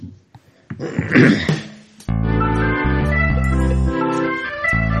More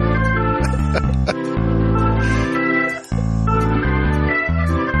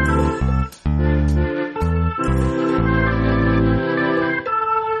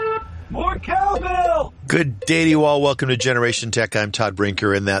cowbell! Good day to you all. Welcome to Generation Tech. I'm Todd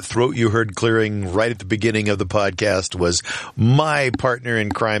Brinker, and that throat you heard clearing right at the beginning of the podcast was my partner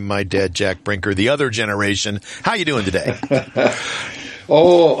in crime, my dad, Jack Brinker, the other generation. How you doing today?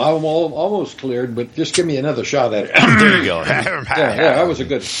 Oh, I'm almost cleared, but just give me another shot at it. There you go. Yeah, that was a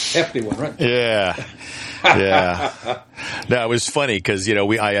good hefty one, right? Yeah. Yeah. No, it was funny because, you know,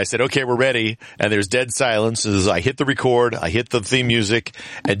 I said, okay, we're ready. And there's dead silence as I hit the record, I hit the theme music.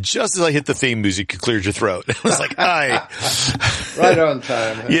 And just as I hit the theme music, you cleared your throat. I was like, hi. Right on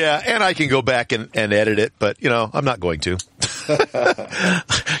time. Huh? Yeah. And I can go back and edit it, but, you know, I'm not going to.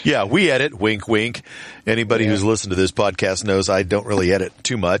 Yeah, we edit. Wink, wink. Anybody who's listened to this podcast knows I don't really edit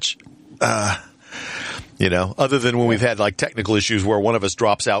too much. You know, other than when we've had like technical issues where one of us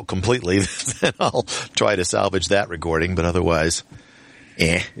drops out completely, then I'll try to salvage that recording. But otherwise,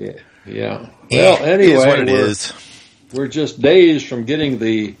 Yeah. Well, anyway, is what it is. We're just days from getting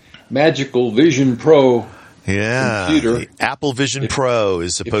the magical Vision Pro computer. The Apple Vision Pro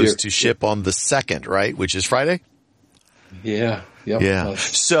is supposed to ship on the 2nd, right? Which is Friday? Yeah. Yep. Yeah.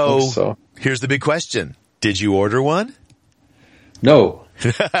 So here's the big question. Did you order one? No.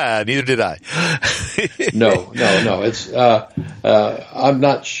 Neither did I. No. It's I'm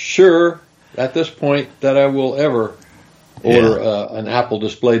not sure at this point that I will ever order an Apple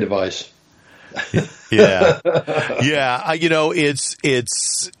display device. Yeah. You know, it's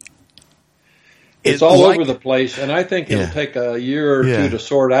all over the place, and I think it'll take a year or two to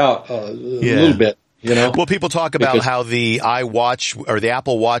sort out a little bit. You know? Well, people talk about how the iWatch or the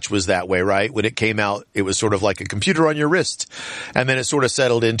Apple Watch was that way, right? When it came out, it was sort of like a computer on your wrist. And then it sort of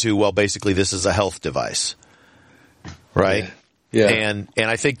settled into, well, basically this is a health device, right? Yeah. And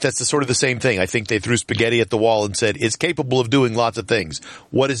I think that's sort of the same thing. I think they threw spaghetti at the wall and said, it's capable of doing lots of things.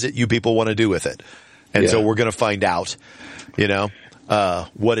 What is it you people want to do with it? And so we're going to find out, you know,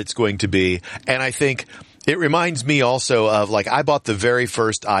 what it's going to be. And I think it reminds me also of, like, I bought the very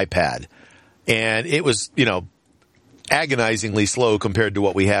first iPad. And it was, you know, agonizingly slow compared to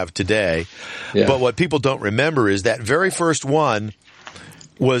what we have today. Yeah. But what people don't remember is that very first one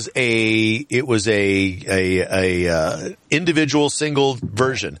was a individual single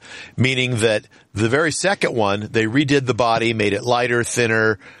version, meaning that the very second one, they redid the body, made it lighter,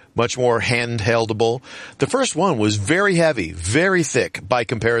 thinner, much more handheldable. The first one was very heavy, very thick by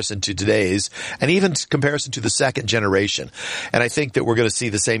comparison to today's, and even comparison to the second generation. And I think that we're going to see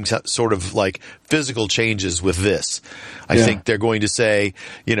the same sort of like physical changes with this. I think they're going to say,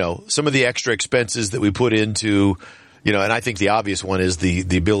 you know, some of the extra expenses that we put into, you know, and I think the obvious one is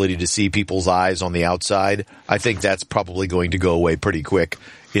the ability to see people's eyes on the outside. I think that's probably going to go away pretty quick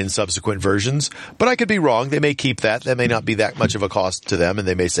in subsequent versions, but I could be wrong. They may keep that. That may not be that much of a cost to them, and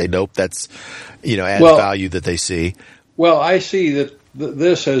they may say, nope, that's, you know, added value that they see. Well, I see that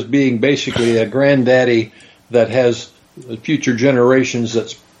this as being basically a granddaddy that has future generations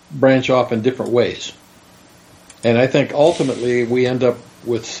that branch off in different ways. And I think ultimately we end up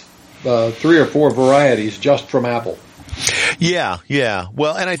with 3 or 4 varieties just from Apple. Yeah.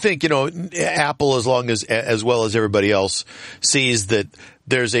 Well, and I think, you know, Apple, as well as everybody else, sees that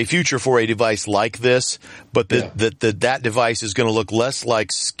there's a future for a device like this, but that device is going to look less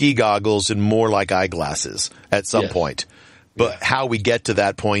like ski goggles and more like eyeglasses at some point. But how we get to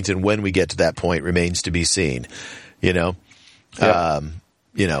that point and when we get to that point remains to be seen, you know.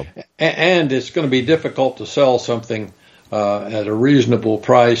 You know. And it's going to be difficult to sell something at a reasonable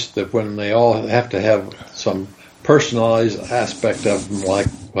price that when they all have to have some personalized aspect of them, like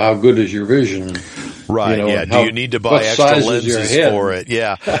how good is your vision? Right, you know, do you need to buy extra lenses for it?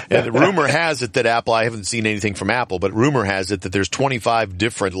 Yeah. And the rumor has it that Apple, I haven't seen anything from Apple, but rumor has it that there's 25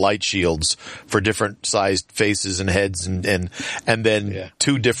 different light shields for different sized faces and heads and then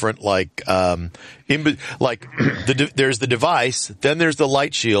 2 different there's the device, then there's the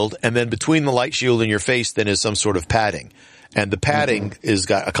light shield, and then between the light shield and your face then is some sort of padding. And the padding is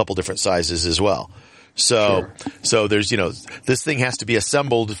got a couple different sizes as well. So there's, you know, this thing has to be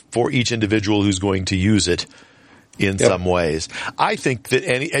assembled for each individual who's going to use it in some ways. I think that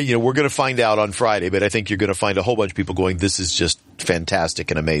we're going to find out on Friday, but I think you're going to find a whole bunch of people going, this is just fantastic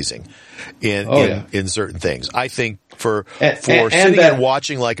and amazing in certain things. I think for sitting and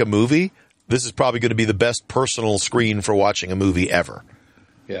watching like a movie, this is probably going to be the best personal screen for watching a movie ever.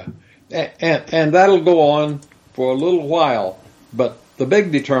 Yeah. And that'll go on for a little while, but the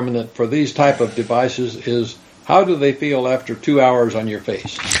big determinant for these type of devices is how do they feel after 2 hours on your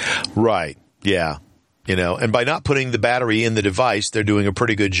face? Right. Yeah. And by not putting the battery in the device, they're doing a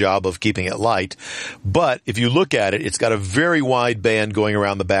pretty good job of keeping it light. But if you look at it, it's got a very wide band going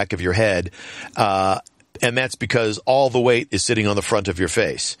around the back of your head. And that's because all the weight is sitting on the front of your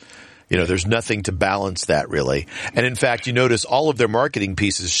face. There's nothing to balance that really. And in fact, you notice all of their marketing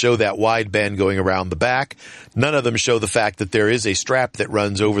pieces show that wide band going around the back. None of them show the fact that there is a strap that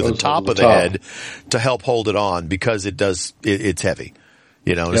runs over the top of the head to help hold it on, because it's heavy.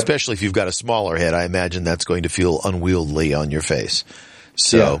 Yep. Especially if you've got a smaller head, I imagine that's going to feel unwieldy on your face.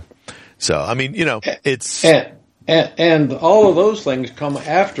 So I mean, it's and all of those things come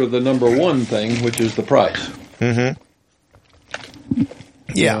after the number one thing, which is the price. Mm-hmm.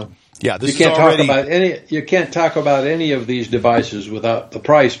 Yeah. Yeah, you can't talk about any of these devices without the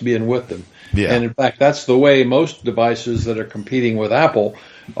price being with them. Yeah. And in fact, that's the way most devices that are competing with Apple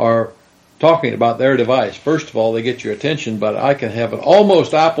are talking about their device. First of all, they get your attention, but I can have an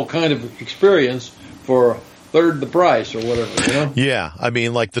almost Apple kind of experience for a third the price or whatever, Yeah, I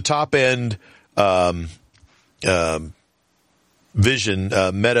mean, like the top end Vision,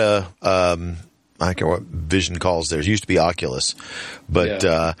 Meta, I can't remember what Vision calls theirs. It used to be Oculus, but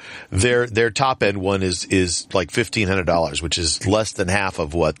their top end one is like $1,500, which is less than half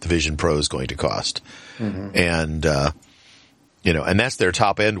of what the Vision Pro is going to cost. Mm-hmm. And and that's their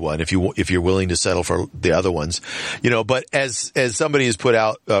top end one. If you're willing to settle for the other ones, But as somebody has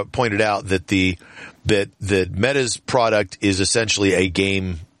pointed out that Meta's product is essentially a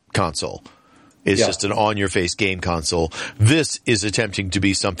game console. It's just an on-your-face game console. This is attempting to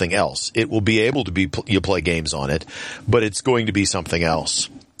be something else. It will be able to you play games on it, but it's going to be something else,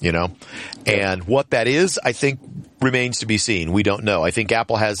 And what that is, I think, remains to be seen. We don't know. I think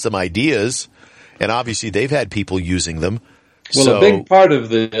Apple has some ideas, and obviously they've had people using them. Well, a big part of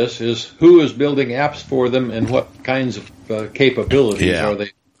this is who is building apps for them and what kinds of capabilities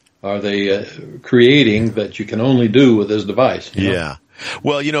are they creating that you can only do with this device. Yeah.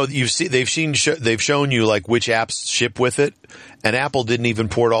 Well, they've shown you like which apps ship with it, and Apple didn't even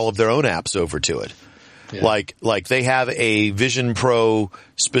port all of their own apps over to it. Yeah. Like they have a Vision Pro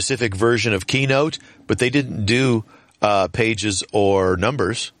specific version of Keynote, but they didn't do Pages or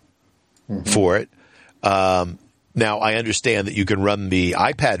Numbers for it. Now I understand that you can run the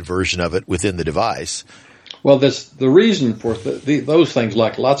iPad version of it within the device. Well, the reason for those things,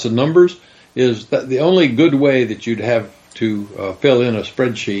 like lots of numbers, is that the only good way that you'd have to fill in a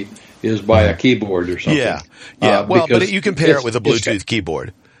spreadsheet is by a keyboard or something. Yeah. But you can pair it with a Bluetooth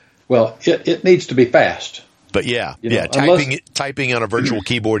keyboard. Well, it needs to be fast. But typing on a virtual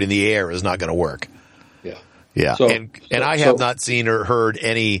keyboard in the air is not going to work. Yeah. And I have not seen or heard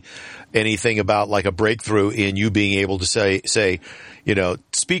anything about like a breakthrough in you being able to say,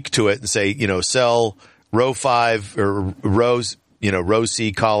 speak to it and say, cell row 5 or row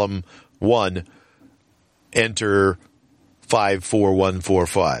C column 1, enter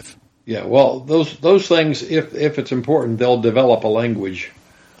 54145. Yeah, well, those things, if it's important, they'll develop a language.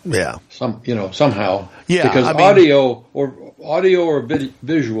 Yeah. Somehow. Yeah. Because audio or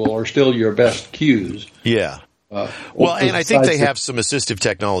visual are still your best cues. Yeah. And I think they have some assistive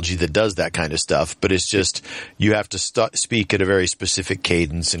technology that does that kind of stuff, but it's just you have to speak at a very specific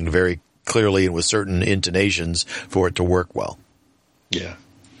cadence and very clearly and with certain intonations for it to work well. Yeah.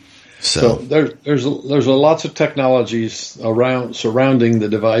 So there's lots of technologies surrounding the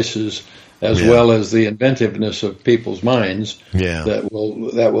devices, as well as the inventiveness of people's minds that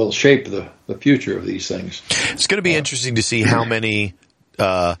will shape the future of these things. It's going to be interesting to see how many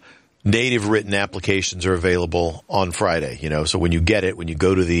native written applications are available on Friday. So when you get it, when you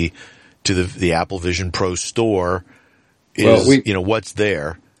go to the Apple Vision Pro store, what's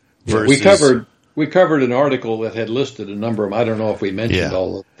there? Versus, we covered an article that had listed a number of them. I don't know if we mentioned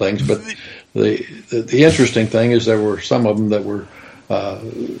all the things, but the interesting thing is there were some of them that were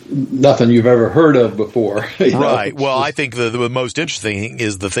nothing you've ever heard of before. Right. Well, I think the most interesting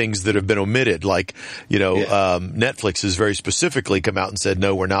is the things that have been omitted. Like, Netflix has very specifically come out and said,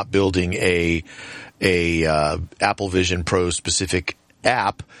 no, we're not building a Apple Vision Pro specific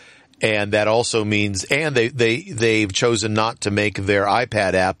app. And that also means, and they've chosen not to make their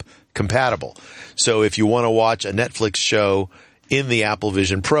iPad app compatible. So if you want to watch a Netflix show in the Apple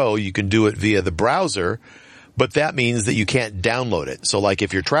Vision Pro, you can do it via the browser, but that means that you can't download it. So like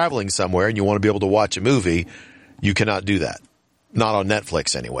if you're traveling somewhere and you want to be able to watch a movie, you cannot do that. Not on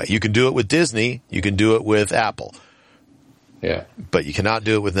Netflix anyway. You can do it with Disney, you can do it with Apple. Yeah. But you cannot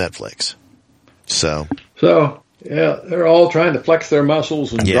do it with Netflix. So yeah, they're all trying to flex their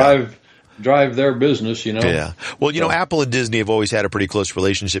muscles and drive their business, Yeah. Well, Apple and Disney have always had a pretty close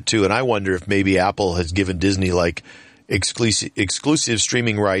relationship too, and I wonder if maybe Apple has given Disney like exclusive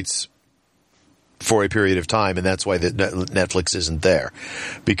streaming rights for a period of time, and that's why Netflix isn't there.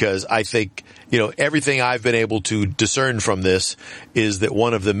 Because I think, everything I've been able to discern from this is that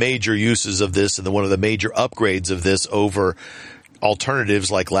one of the major uses of this and one of the major upgrades of this over alternatives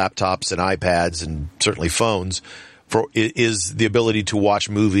like laptops and iPads and certainly phones is the ability to watch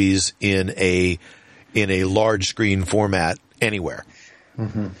movies in a large screen format anywhere.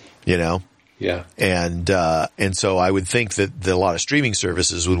 Mm-hmm. Yeah. And so I would think that a lot of streaming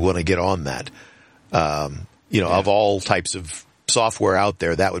services would want to get on that. Of all types of software out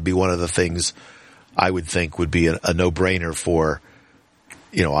there, that would be one of the things I would think would be a no-brainer for,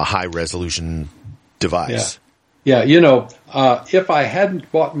 a high-resolution device. Yeah. If I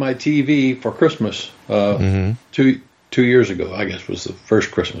hadn't bought my TV for Christmas 2 years ago, I guess was the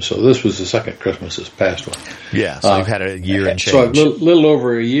first Christmas. So this was the second Christmas, this past one. Yeah, so you've had a year and change. So a little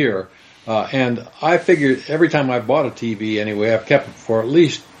over a year. And I figured every time I bought a TV anyway, I've kept it for at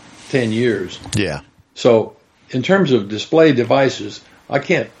least 10 years. Yeah. So in terms of display devices,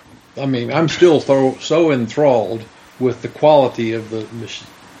 I'm still so enthralled with the quality of the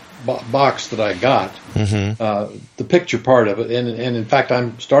box that I got, the picture part of it. And in fact,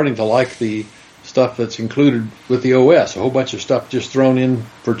 I'm starting to like the stuff that's included with the OS, a whole bunch of stuff just thrown in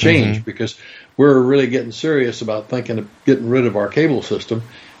for change, because we're really getting serious about thinking of getting rid of our cable system,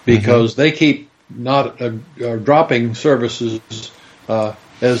 because they keep not dropping services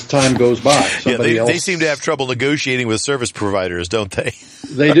as time goes by. They seem to have trouble negotiating with service providers, don't they?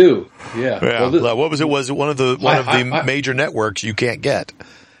 They do. Yeah. Well, what was it? Was it one of the major networks you can't get?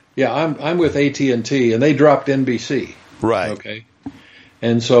 Yeah, I'm with AT&T, and they dropped NBC. Right. Okay.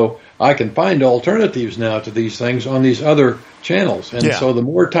 And so I can find alternatives now to these things on these other channels. And so the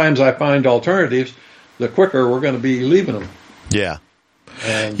more times I find alternatives, the quicker we're going to be leaving them. Yeah.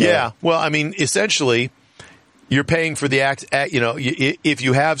 And, well, I mean, essentially, you're paying for the if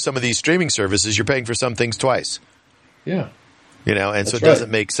you have some of these streaming services, you're paying for some things twice. Yeah. And so it doesn't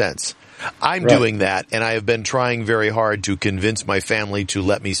make sense. I'm doing that, and I have been trying very hard to convince my family to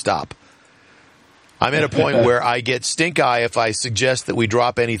let me stop. I'm at a point where I get stink eye if I suggest that we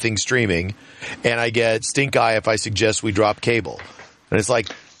drop anything streaming, and I get stink eye if I suggest we drop cable. And it's like,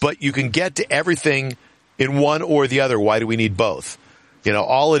 but you can get to everything in one or the other. Why do we need both?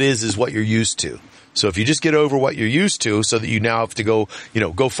 All it is what you're used to. So if you just get over what you're used to, so that you now have to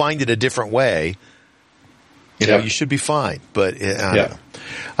go find it a different way, you should be fine. But I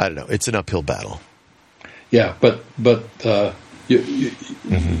don't know. It's an uphill battle. Yeah, but they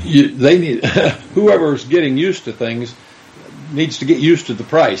need whoever's getting used to things needs to get used to the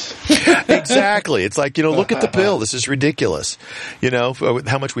price. Exactly. It's like, look at the bill. This is ridiculous.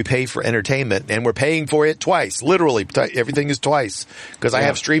 How much we pay for entertainment, and we're paying for it twice. Literally, everything is twice, because I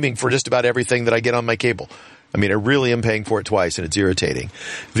have streaming for just about everything that I get on my cable. I mean, I really am paying for it twice, and it's irritating.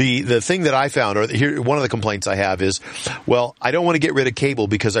 The thing that I found, one of the complaints I have is, well, I don't want to get rid of cable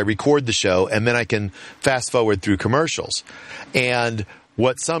because I record the show, and then I can fast forward through commercials. And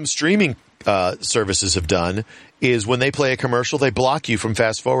what some streaming services have done is when they play a commercial, they block you from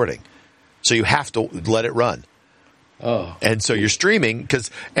fast forwarding. So you have to let it run. Oh. And so you're streaming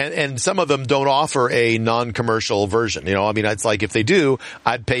and some of them don't offer a non-commercial version. It's like if they do,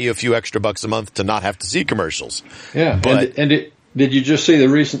 I'd pay you a few extra bucks a month to not have to see commercials. Yeah. But did you just see the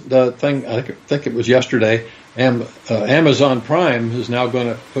recent thing? I think it was yesterday. Amazon Prime is now going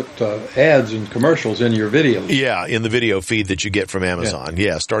to put ads and commercials in your videos. Yeah, in the video feed that you get from Amazon.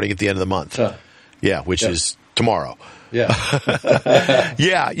 Yeah, starting at the end of the month. Which is tomorrow. Yeah.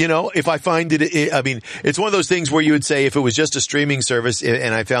 If I find it's one of those things where you would say if it was just a streaming service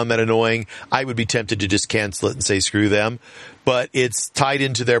and I found that annoying, I would be tempted to just cancel it and say screw them. But it's tied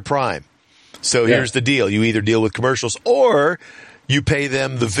into their Prime. So here's the deal. You either deal with commercials or you pay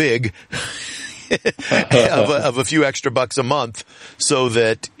them the VIG of a few extra bucks a month so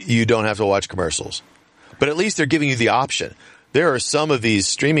that you don't have to watch commercials. But at least they're giving you the option. There are some of these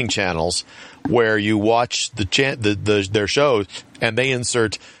streaming channels where you watch their shows and they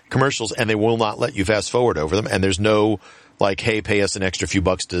insert commercials and they will not let you fast forward over them. And there's no hey, pay us an extra few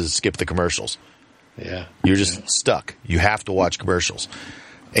bucks to skip the commercials. Yeah. You're just stuck. You have to watch commercials.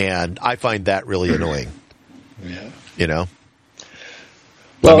 And I find that really annoying. Yeah.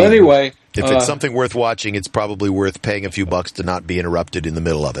 Well, anyway. If it's something worth watching, it's probably worth paying a few bucks to not be interrupted in the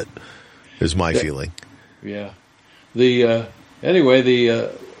middle of it, is my feeling. Yeah. The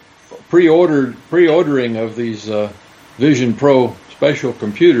pre-ordering of these Vision Pro special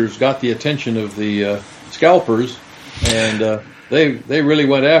computers got the attention of the scalpers, and they really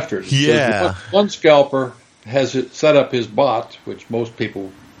went after it. Yeah. So one scalper has it set up his bot, which most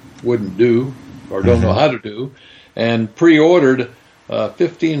people wouldn't do or don't know how to do, and pre-ordered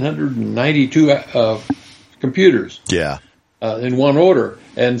 1,592 computers. Yeah. In one order.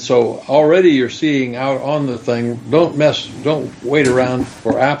 And so already you're seeing out on the thing, don't wait around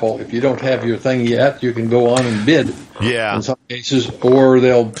for Apple. If you don't have your thing yet, you can go on and bid. Yeah. In some cases, or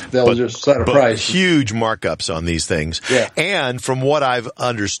they'll just set a price. Huge markups on these things. Yeah. And from what I've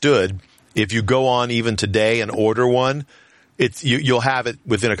understood, if you go on even today and order one, you'll have it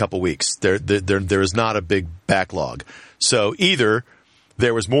within a couple weeks. There is not a big backlog. So either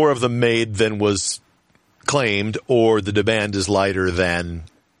there was more of them made than was claimed, or the demand is lighter than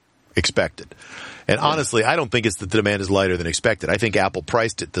expected. And honestly, I don't think it's that the demand is lighter than expected. I think Apple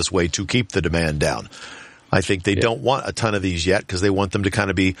priced it this way to keep the demand down. I think they don't want a ton of these yet because they want them to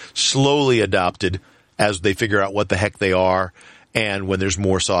kind of be slowly adopted as they figure out what the heck they are and when there's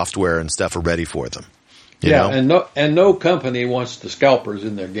more software and stuff are ready for them. You know? And no company wants the scalpers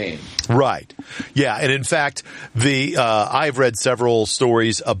in their game. Right. Yeah, and in fact, I've read several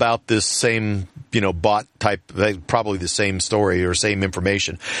stories about this same, bot type, probably the same story or same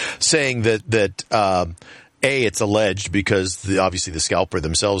information, saying that it's alleged because obviously the scalper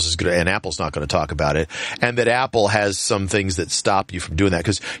themselves is going to, and Apple's not going to talk about it, and that Apple has some things that stop you from doing that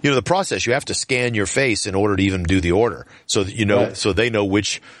because the process, you have to scan your face in order to even do the order, so that so they know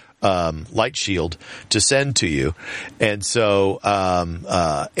which light shield to send to you. And so,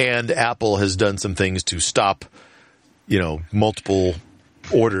 and Apple has done some things to stop, multiple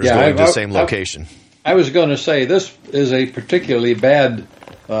orders going to the same location. I was going to say this is a particularly bad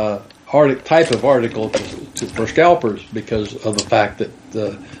type of article for scalpers because of the fact that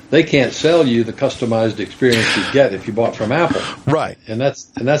they can't sell you the customized experience you get if you bought from Apple. Right. And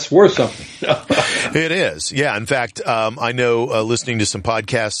that's worth something. It is. Yeah. In fact, I know listening to some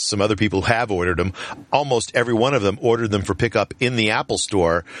podcasts, some other people have ordered them. Almost every one of them ordered them for pickup in the Apple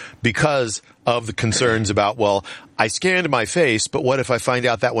Store because of the concerns about, well, I scanned my face, but what if I find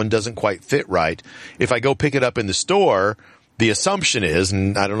out that one doesn't quite fit right? If I go pick it up in the store, the assumption is,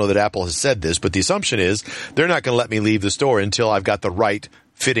 and I don't know that Apple has said this, but the assumption is they're not going to let me leave the store until I've got the right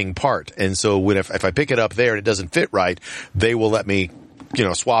fitting part. And so if I pick it up there and it doesn't fit right, they will let me,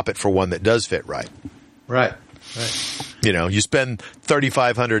 swap it for one that does fit right. Right. You spend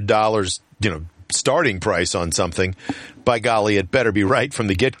 $3,500, starting price on something. By golly, it better be right from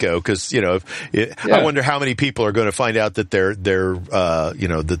the get-go because, I wonder how many people are going to find out that they're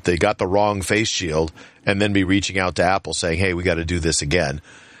that they got the wrong face shield and then be reaching out to Apple saying, hey, we got to do this again.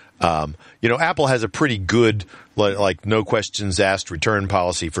 Apple has a pretty good, like no questions asked return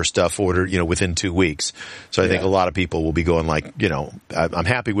policy for stuff ordered, within 2 weeks. So I think a lot of people will be going like, I'm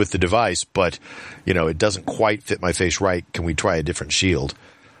happy with the device, but, it doesn't quite fit my face right. Can we try a different shield?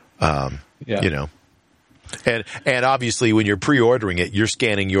 And obviously when you're pre-ordering it, you're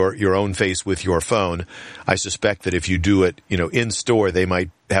scanning your own face with your phone. I suspect that if you do it, in store, they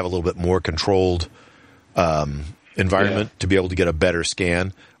might have a little bit more controlled environment to be able to get a better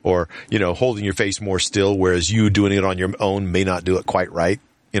scan, or holding your face more still, whereas you doing it on your own may not do it quite right.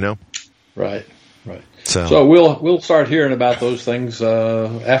 Right. So we'll start hearing about those things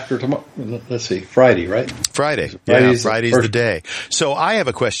after tomorrow. Let's see, Friday, right? Friday's the day. So I have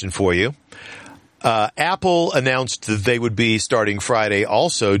a question for you. Apple announced that they would be starting Friday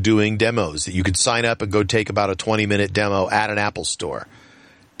also doing demos, that you could sign up and go take about a 20-minute demo at an Apple store.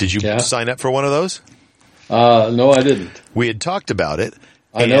 Did you sign up for one of those? No, I didn't. We had talked about it.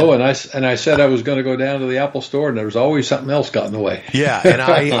 I know, and I said I was going to go down to the Apple store, and there was always something else got in the way. Yeah, and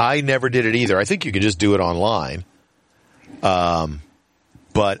I never did it either. I think you can just do it online,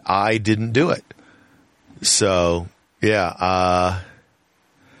 but I didn't do it. So, I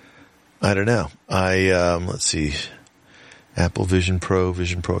don't know. Let's see, Apple Vision Pro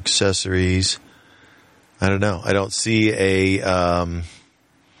accessories. I don't know. I don't see a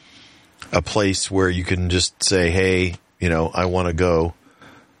place where you can just say, hey, I want to go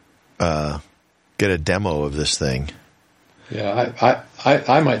get a demo of this thing. Yeah,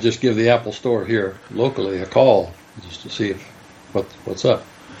 I might just give the Apple store here locally a call just to see what's up.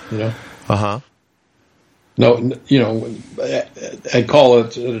 No, I'd call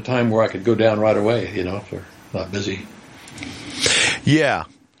it at a time where I could go down right away. If they're not busy. Yeah.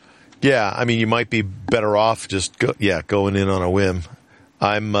 I mean, you might be better off just going in on a whim.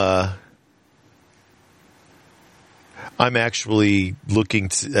 I'm actually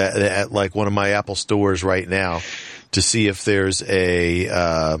looking at like one of my Apple stores right now to see if there's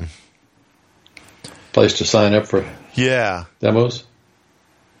a place to sign up for demos.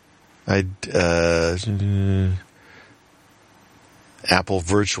 Apple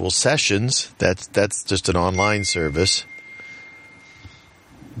Virtual Sessions. That's just an online service.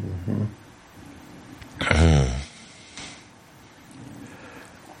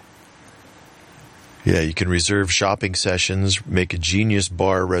 Yeah, you can reserve shopping sessions, make a Genius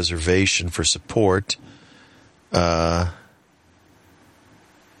Bar reservation for support. I'm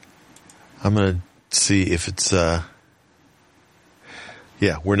going to see if it's...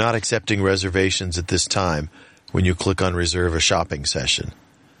 Yeah, we're not accepting reservations at this time when you click on reserve a shopping session.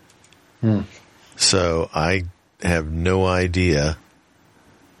 So I have no idea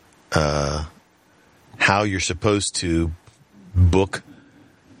how you're supposed to book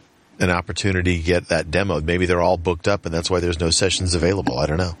an opportunity to get that demo. Maybe they're all booked up and that's why there's no sessions available. I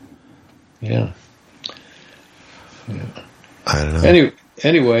don't know. Yeah. I don't know.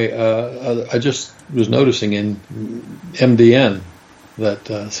 Anyway, I just was noticing in MDN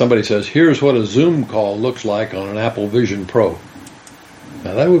that somebody says, here's what a Zoom call looks like on an Apple Vision Pro.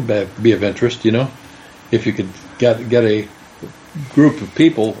 Now, that would be of interest, if you could get a group of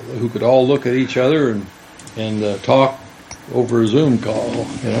people who could all look at each other and talk over a Zoom call,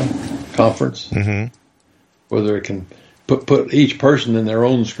 conference. Whether it can put each person in their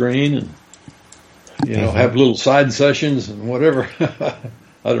own screen and, have little side sessions and whatever.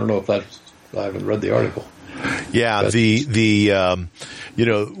 I don't know if I haven't read the article. Yeah, but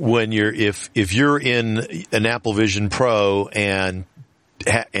when if you're in an Apple Vision Pro and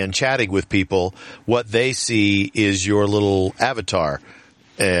chatting with people, what they see is your little avatar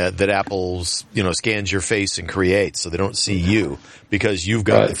that Apple's scans your face and creates, so they don't see you because you've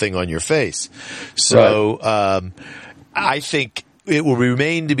got the thing on your face. So I think it will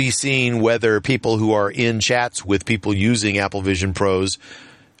remain to be seen whether people who are in chats with people using Apple Vision Pros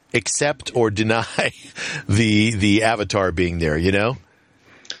accept or deny the avatar being there, Yeah,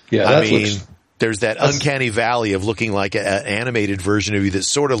 there's that uncanny valley of looking like an animated version of you that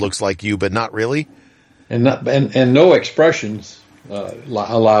sort of looks like you, but not really. And no expressions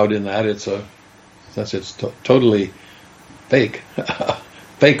allowed in that. Since it's totally fake,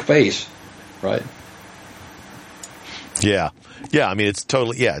 fake face, right? Yeah. It's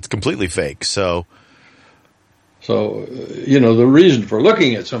totally, it's completely fake. So, the reason for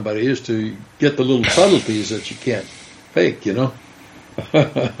looking at somebody is to get the little subtleties that you can't fake,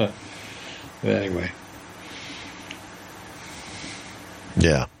 Anyway.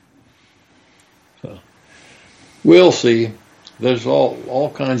 Yeah. So, we'll see. There's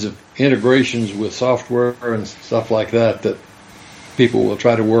all kinds of integrations with software and stuff like that people will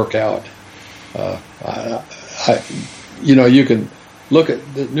try to work out. You can look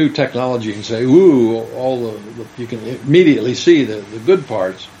at the new technology and say, ooh, you can immediately see the good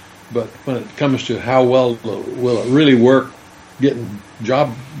parts, but when it comes to how well will it really work getting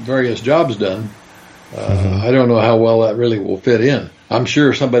various jobs done, I don't know how well that really will fit in. I'm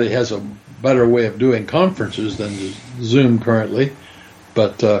sure somebody has a better way of doing conferences than Zoom currently,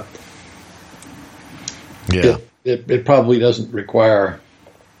 but it probably doesn't require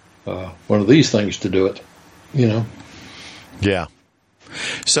one of these things to do it, Yeah.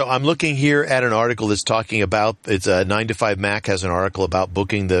 So I'm looking here at an article that's talking about, it's a 9to5 Mac has an article about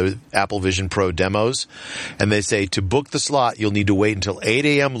booking the Apple Vision Pro demos. And they say to book the slot, you'll need to wait until 8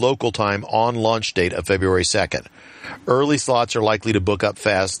 a.m. local time on launch date of February 2nd. Early slots are likely to book up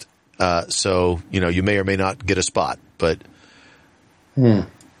fast. So, you may or may not get a spot, but. Are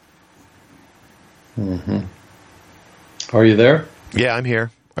you there? Yeah, I'm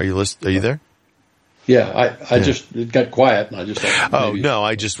here. Are you there? Yeah, it got quiet, and I just thought maybe. Oh no,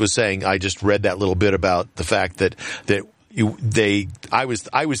 I just was saying, I just read that little bit about the fact that I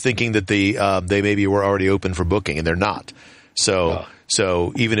was thinking that they maybe were already open for booking, and they're not.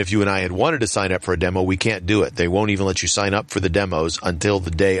 So even if you and I had wanted to sign up for a demo, we can't do it. They won't even let you sign up for the demos until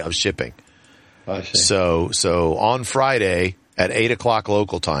the day of shipping. I see. So on Friday at 8:00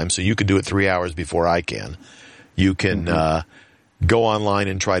 local time, so you can do it 3 hours before I can. You can go online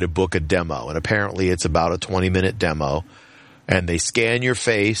and try to book a demo. And apparently it's about a 20-minute demo. And they scan your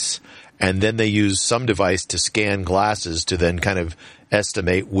face, and then they use some device to scan glasses to then kind of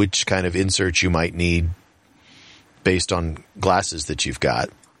estimate which kind of insert you might need based on glasses that you've got.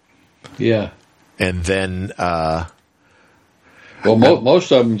 Yeah. And then...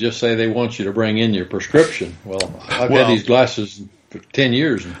 most of them just say they want you to bring in your prescription. Well, I've had these glasses for 10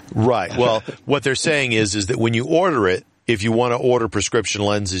 years. Right. Well, what they're saying is that when you order it, if you want to order prescription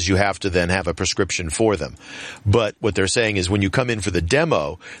lenses, you have to then have a prescription for them. But what they're saying is when you come in for the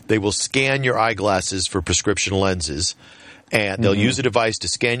demo, they will scan your eyeglasses for prescription lenses, and they'll use a device to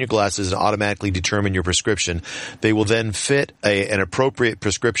scan your glasses and automatically determine your prescription. They will then fit an appropriate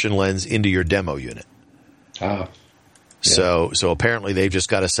prescription lens into your demo unit. So apparently they've just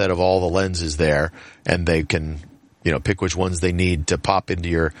got a set of all the lenses there, and they can, pick which ones they need to pop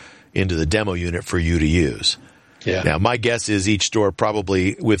into the demo unit for you to use. Yeah. Now, my guess is each store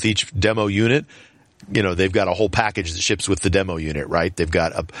probably with each demo unit, they've got a whole package that ships with the demo unit, right? They've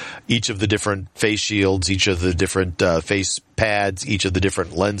got each of the different face shields, each of the different face pads, each of the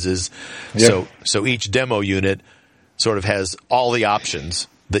different lenses. Yep. So each demo unit sort of has all the options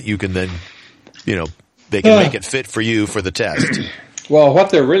that you can then, they can make it fit for you for the test. Well, what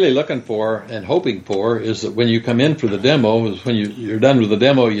they're really looking for and hoping for is that when you come in for the demo, is when you're done with the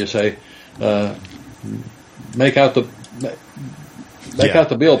demo, you say, make out the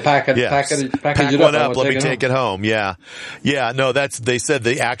bill, package it Pack up. One up, let me take it home. Yeah. Yeah, no, they said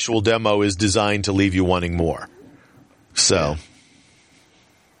the actual demo is designed to leave you wanting more. So.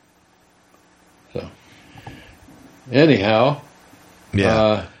 Anyhow.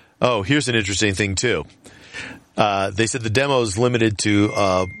 Yeah. Here's an interesting thing too. They said the demo is limited to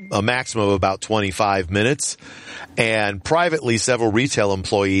a maximum of about 25 minutes. And privately, several retail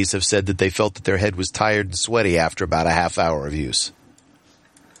employees have said that they felt that their head was tired and sweaty after about a half hour of use.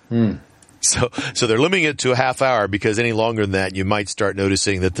 So they're limiting it to a half hour because any longer than that, you might start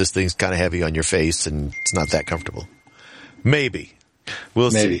noticing that this thing's kind of heavy on your face and it's not that comfortable. Maybe.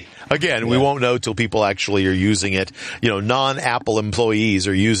 We'll see. Again, we won't know till people actually are using it. Non-Apple employees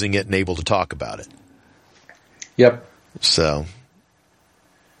are using it and able to talk about it. Yep. So.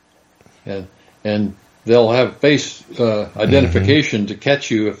 And they'll have face identification to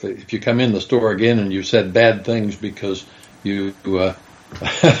catch you if you come in the store again and you said bad things because you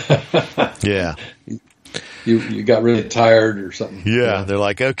yeah. You got really tired or something. Yeah, they're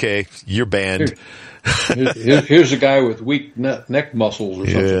like, okay, you're banned. Here's a guy with weak neck muscles or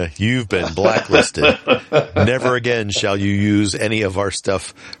something. Yeah, you've been blacklisted. Never again shall you use any of our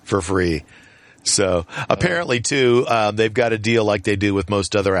stuff for free. So apparently, too, they've got a deal like they do with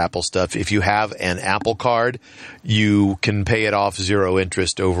most other Apple stuff. If you have an Apple card, you can pay it off 0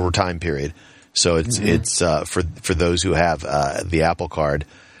 interest over a time period. So it's for those who have the Apple card,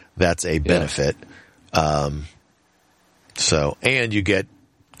 that's a benefit. And you get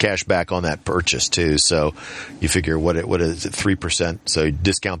cash back on that purchase too. So you figure what is it, 3%? So you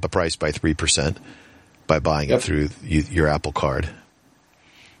discount the price by 3% by buying it through your Apple card.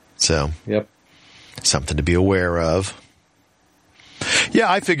 So something to be aware of.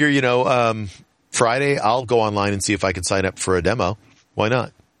 Yeah, I figure Friday I'll go online and see if I can sign up for a demo. Why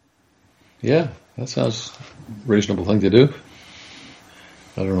not? Yeah, that sounds a reasonable thing to do.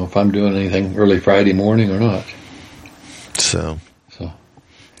 I don't know if I'm doing anything early Friday morning or not. So.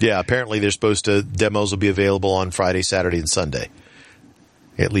 Yeah, apparently demos will be available on Friday, Saturday, and Sunday.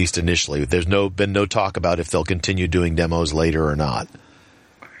 At least initially. There's been no talk about if they'll continue doing demos later or not.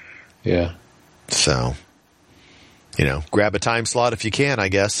 Yeah. So, grab a time slot if you can, I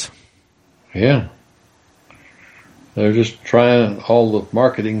guess. Yeah. They're just trying all the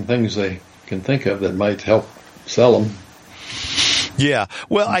marketing things they can think of that might help sell them. Yeah.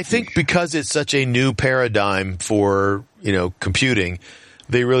 Well, I think because it's such a new paradigm for, computing,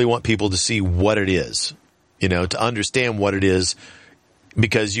 they really want people to see what it is, to understand what it is,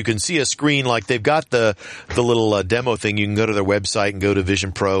 because you can see a screen like they've got the little demo thing. You can go to their website and go to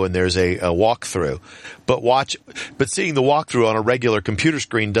Vision Pro and there's a walkthrough, but seeing the walkthrough on a regular computer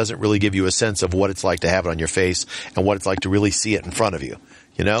screen doesn't really give you a sense of what it's like to have it on your face and what it's like to really see it in front of you,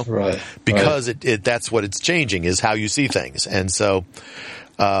 Right. Because that's what it's changing is how you see things. And so,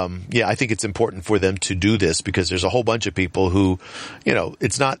 I think it's important for them to do this because there's a whole bunch of people who,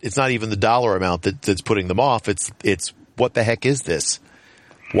 it's not even the dollar amount that's putting them off. It's what the heck is this?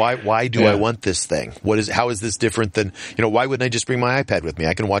 Why do I want this thing? How is this different than, why wouldn't I just bring my iPad with me?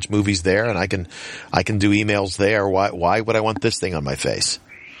 I can watch movies there and I can do emails there. Why would I want this thing on my face?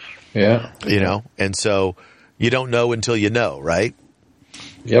 Yeah. And so you don't know until you know, right?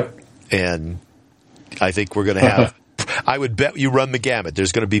 Yep. And I think we're going to have, I would bet you run the gamut.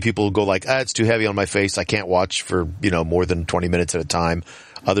 There's going to be people who go like, it's too heavy on my face. I can't watch for, more than 20 minutes at a time.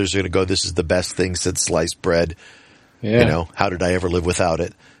 Others are going to go, this is the best thing since sliced bread. Yeah. How did I ever live without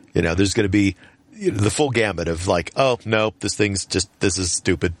it? There's going to be the full gamut of like, oh, no, this is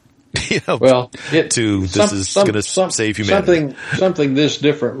stupid. This is going to save humanity. Something this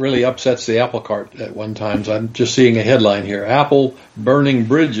different really upsets the apple cart at one time. So I'm just seeing a headline here. Apple burning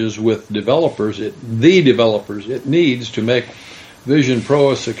bridges with developers. It needs to make Vision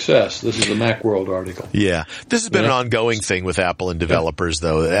Pro a success. This is a Macworld article. Yeah. This has been an ongoing thing with Apple and developers,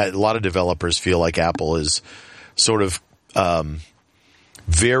 though. A lot of developers feel like Apple is sort of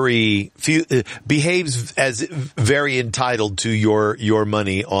behaves as very entitled to your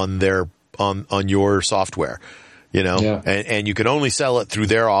money on your software. and you can only sell it through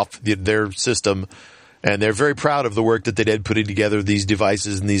their system. And they're very proud of the work that they did putting together these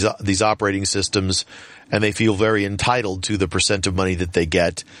devices and these operating systems, and they feel very entitled to the percent of money that they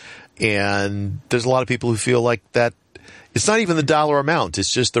get. And there's a lot of people who feel like that it's not even the dollar amount;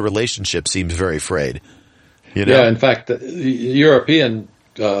 it's just the relationship seems very frayed. Yeah, in fact, the European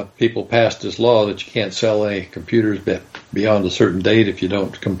people passed this law that you can't sell any computers beyond a certain date if you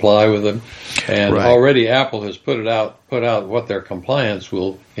don't comply with them. And already Apple has put out what their compliance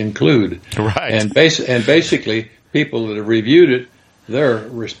will include. Right. And basically, people that have reviewed it, their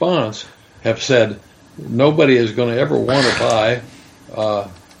response have said nobody is going to ever want to buy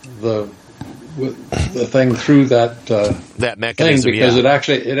the thing through that mechanism thing because it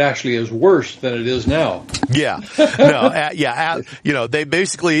actually is worse than it is now. Yeah, no, they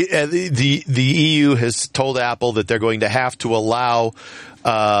basically the EU has told Apple that they're going to have to allow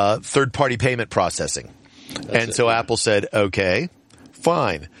third-party payment processing, so Apple said, okay,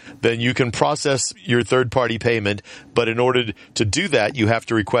 fine, then you can process your third-party payment, but in order to do that, you have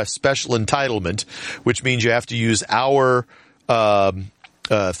to request special entitlement, which means you have to use our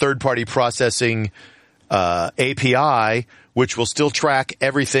third-party processing API, which will still track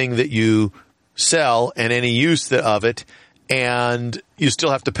everything that you sell and any use of it, and you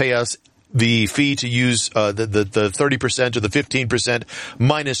still have to pay us the fee to use the 30% or the 15%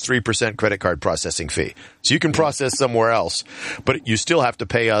 minus 3% credit card processing fee. So you can process somewhere else, but you still have to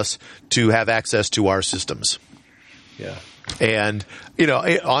pay us to have access to our systems. Yeah. And,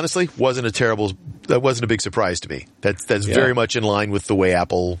 it honestly that wasn't a big surprise to me. That's very much in line with the way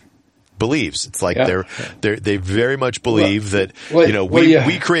Apple believes. It's like they very much believe that,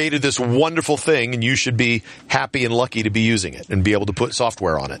 we created this wonderful thing and you should be happy and lucky to be using it and be able to put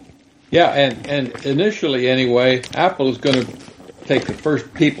software on it. Yeah. And initially anyway, Apple is going to take the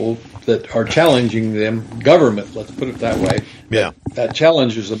first people that are challenging them, government, let's put it that way. Yeah. That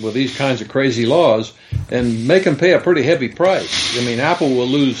challenges them with these kinds of crazy laws and make them pay a pretty heavy price. I mean, Apple will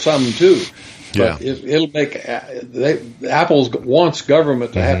lose some too. But it'll make Apple wants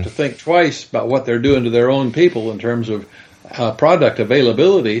government to have to think twice about what they're doing to their own people in terms of product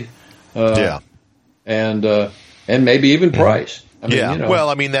availability, and maybe even price.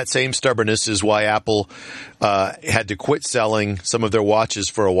 Well, that same stubbornness is why Apple had to quit selling some of their watches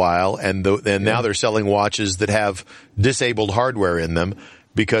for a while, and now they're selling watches that have disabled hardware in them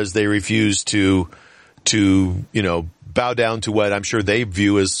because they refuse to bow down to what I'm sure they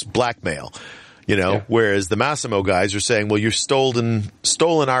view as blackmail. Whereas the Massimo guys are saying, well, you've stolen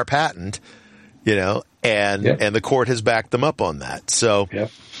our patent, and the court has backed them up on that. So,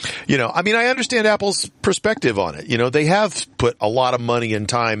 I understand Apple's perspective on it. They have put a lot of money and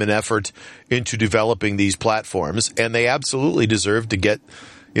time and effort into developing these platforms, and they absolutely deserve to get,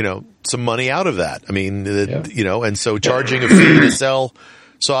 some money out of that. And so charging a fee to sell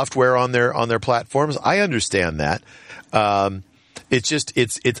software on their platforms, I understand that. It's just,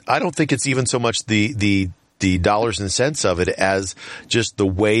 I don't think it's even so much the dollars and cents of it as just the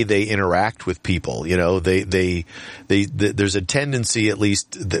way they interact with people. There's a tendency, at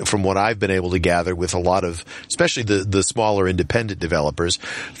least from what I've been able to gather with a lot of, especially the smaller independent developers,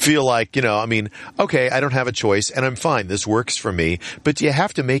 feel like, okay, I don't have a choice and I'm fine. This works for me, but you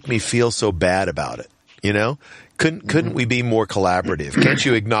have to make me feel so bad about it. Couldn't we be more collaborative? Can't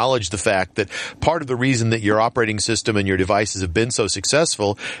you acknowledge the fact that part of the reason that your operating system and your devices have been so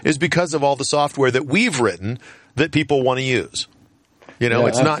successful is because of all the software that we've written that people want to use?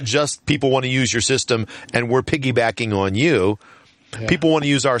 It's not just people want to use your system and we're piggybacking on you. Yeah. People want to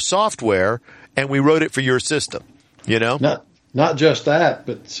use our software and we wrote it for your system, Not just that,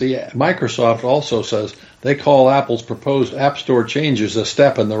 but see, Microsoft also says they call Apple's proposed App Store changes a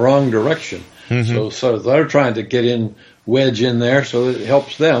step in the wrong direction. Mm-hmm. So they're trying to wedge in there so that it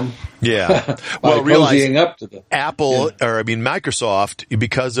helps them. Yeah. Well, cozying up to the Microsoft,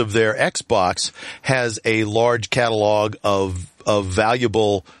 because of their Xbox, has a large catalog of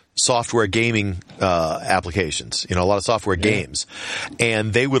valuable software gaming applications, a lot of software games.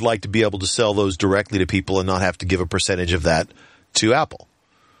 And they would like to be able to sell those directly to people and not have to give a percentage of that to Apple.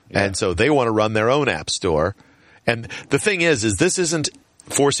 Yeah. And so they want to run their own app store. And the thing is this isn't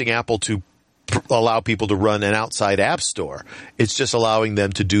forcing Apple to allow people to run an outside app store. It's just allowing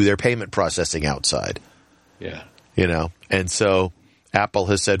them to do their payment processing outside. Yeah. And so Apple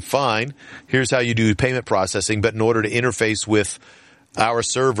has said, fine, here's how you do payment processing, but in order to interface with our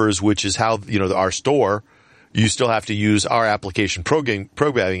servers, which is how, our store, you still have to use our application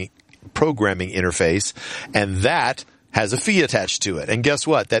programming interface, and that has a fee attached to it. And guess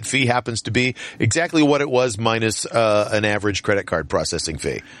what? That fee happens to be exactly what it was minus an average credit card processing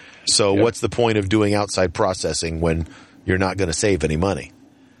fee. So what's the point of doing outside processing when you're not going to save any money?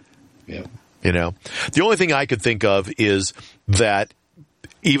 Yeah. You know, the only thing I could think of is that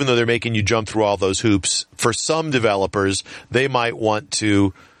even though they're making you jump through all those hoops, for some developers, they might want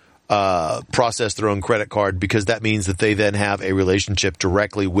to process their own credit card because that means that they then have a relationship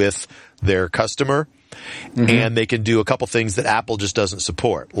directly with their customer. Mm-hmm. And they can do a couple things that Apple just doesn't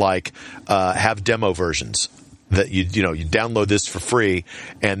support, like have demo versions that you download this for free,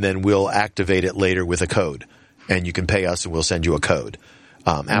 and then we'll activate it later with a code, and you can pay us, and we'll send you a code.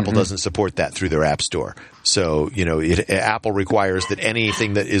 Apple doesn't support that through their App Store, so Apple requires that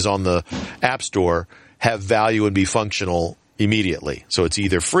anything that is on the App Store have value and be functional immediately. So it's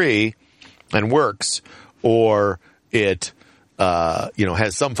either free and works, or it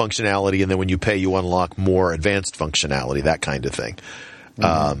has some functionality, and then when you pay, you unlock more advanced functionality, that kind of thing.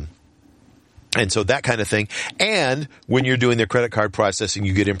 And so that kind of thing. And when you're doing their credit card processing,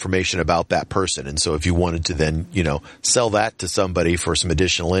 you get information about that person. And so if you wanted to then, sell that to somebody for some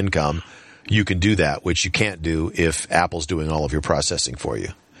additional income, you can do that, which you can't do if Apple's doing all of your processing for you.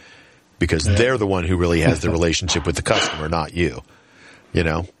 Because they're the one who really has the relationship with the customer, not you.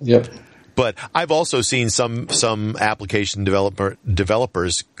 Yep. But I've also seen some application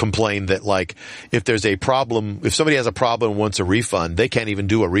developers complain that, like, if there's a problem, if somebody has a problem and wants a refund, they can't even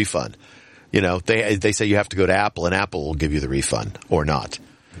do a refund. They say you have to go to Apple, and Apple will give you the refund or not.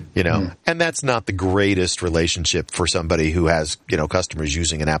 And that's not the greatest relationship for somebody who has, customers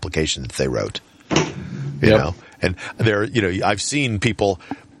using an application that they wrote. And I've seen people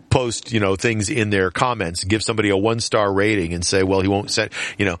post, things in their comments, give somebody a 1-star rating and say, well, he won't send,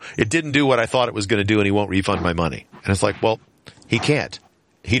 it didn't do what I thought it was going to do, and he won't refund my money. And it's like, well, he can't.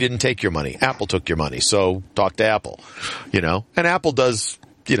 He didn't take your money. Apple took your money. So talk to Apple, and Apple does,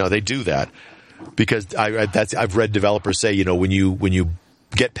 they do that because I've read developers say, when you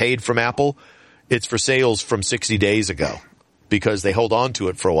get paid from Apple, it's for sales from 60 days ago because they hold on to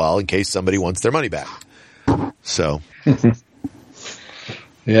it for a while in case somebody wants their money back. So,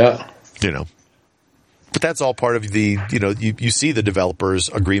 yeah, but that's all part of the, you see the developer's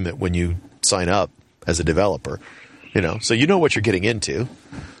agreement when you sign up as a developer, so you know what you're getting into.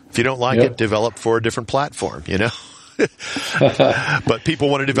 If you don't like it, develop for a different platform, But people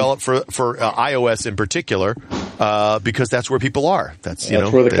want to develop for iOS in particular, because that's where people are. That's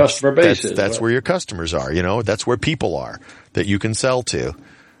where the customer base is. That's where your customers are, that's where people are that you can sell to.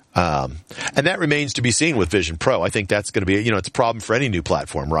 And that remains to be seen with Vision Pro. I think that's going to be, it's a problem for any new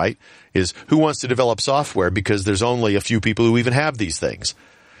platform, right? Is who wants to develop software because there's only a few people who even have these things.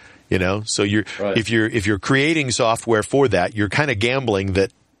 So if you're creating software for that, you're kind of gambling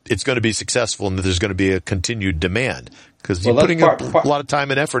that it's going to be successful and that there's going to be a continued demand because you're putting a lot of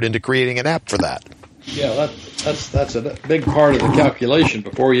time and effort into creating an app for that. Yeah, that's a big part of the calculation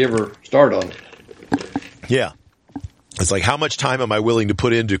before you ever start on it. Yeah. It's like, how much time am I willing to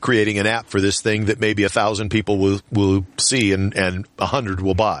put into creating an app for this thing that maybe 1,000 people will see and 100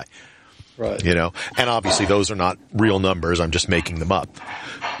 will buy? Right. And obviously those are not real numbers. I'm just making them up,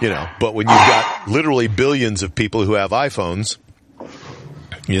 but when you've got literally billions of people who have iPhones,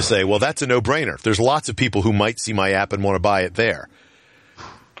 you say, well, that's a no-brainer. There's lots of people who might see my app and want to buy it there.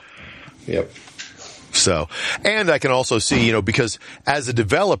 Yep. So, and I can also see, because as a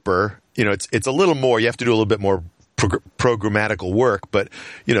developer, it's a little more, you have to do a little bit more programmatical work, but,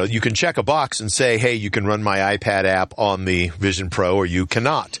 you can check a box and say, hey, you can run my iPad app on the Vision Pro, or you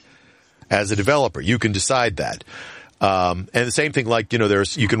cannot. As a developer, you can decide that. And the same thing, like,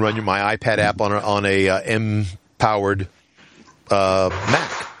 you can run my iPad app on a M-powered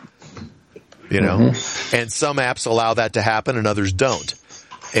Mac, and some apps allow that to happen and others don't.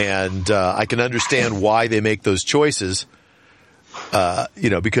 And I can understand why they make those choices,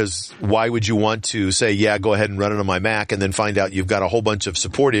 because why would you want to say, yeah, go ahead and run it on my Mac and then find out you've got a whole bunch of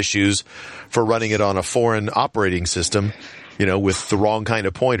support issues for running it on a foreign operating system, with the wrong kind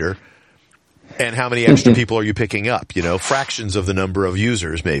of pointer. And how many extra people are you picking up? Fractions of the number of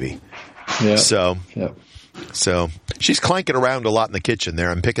users, maybe. Yeah. So she's clanking around a lot in the kitchen there.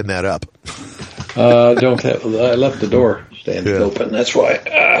 I'm picking that up. I left the door standing open. That's why.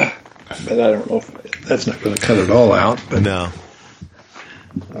 But I don't know if that's not going to cut it all out. But no.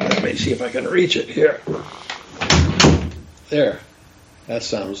 Let me see if I can reach it here. There. That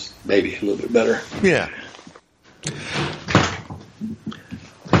sounds maybe a little bit better. Yeah.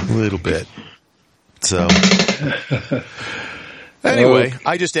 A little bit. So, anyway,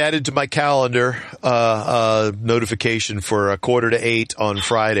 I just added to my calendar a notification for 7:45 on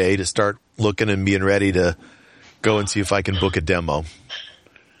Friday to start looking and being ready to go and see if I can book a demo.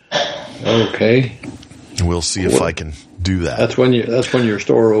 Okay. We'll see if I can do that. That's when your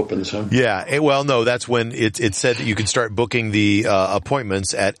store opens, huh? Yeah. Well, no, that's when it said that you can start booking the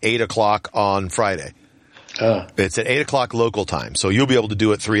appointments at 8:00 on Friday. It's at 8:00 local time, so you'll be able to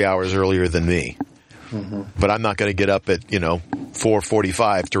do it 3 hours earlier than me. Mm-hmm. But I'm not going to get up at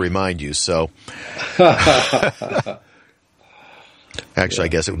 4:45 to remind you. So, actually, I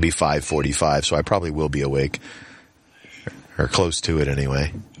guess it would be 5:45. So I probably will be awake, or close to it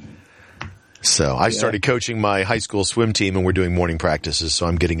anyway. So I started coaching my high school swim team, and we're doing morning practices. So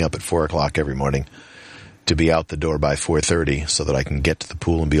I'm getting up at 4:00 every morning to be out the door by 4:30, so that I can get to the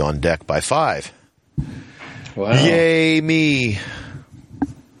pool and be on deck by 5. Wow! Yay me!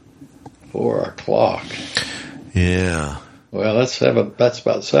 4:00. Yeah. Well, that's 7. That's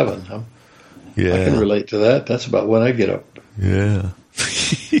about 7. Huh? Yeah. I can relate to that. That's about when I get up. Yeah.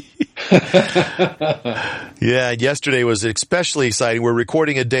 Yeah. Yesterday was especially exciting. We're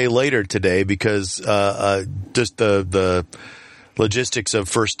recording a day later today because just the logistics of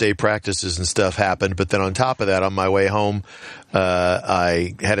first day practices and stuff happened. But then on top of that, on my way home,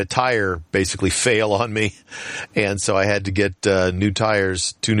 I had a tire basically fail on me. And so I had to get 2 new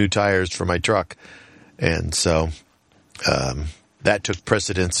tires for my truck. And so that took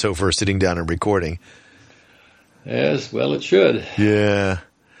precedence over sitting down and recording. Yes, well, it should. Yeah.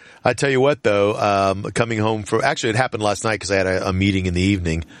 I tell you what, though, coming home actually it happened last night because I had a meeting in the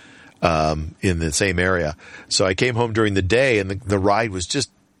evening in the same area. So I came home during the day, and the ride was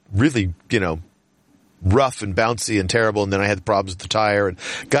just really, rough and bouncy and terrible. And then I had problems with the tire and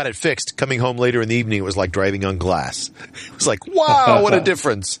got it fixed. Coming home later in the evening, it was like driving on glass. It was like, wow, what a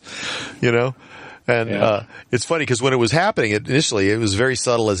difference, And it's funny because when it was happening, initially it was very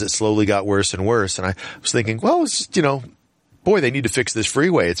subtle as it slowly got worse and worse. And I was thinking, well, it's boy, they need to fix this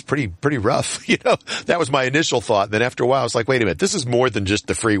freeway. It's pretty rough. That was my initial thought. And then after a while, I was like, wait a minute, this is more than just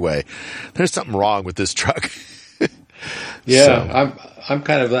the freeway. There's something wrong with this truck. Yeah, so. I'm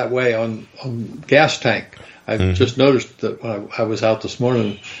kind of that way on gas tank. I've just noticed that when I was out this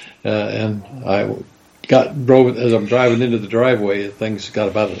morning, and I drove as I'm driving into the driveway, things got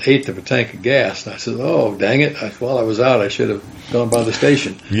about 1/8 of a tank of gas, and I said, "Oh, dang it! While I was out, I should have gone by the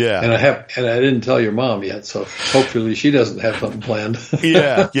station." Yeah, and I didn't tell your mom yet, so hopefully she doesn't have something planned.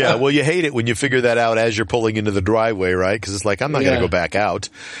 Yeah. Well, you hate it when you figure that out as you're pulling into the driveway, right? Because it's like I'm not going to go back out.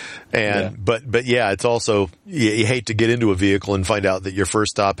 And but yeah, it's also you hate to get into a vehicle and find out that your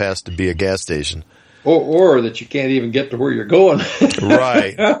first stop has to be a gas station. Or that you can't even get to where you're going.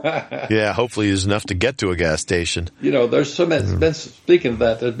 Right. Yeah, hopefully there's enough to get to a gas station. There's speaking of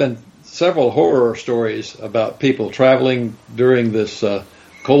that, there's been several horror stories about people traveling during this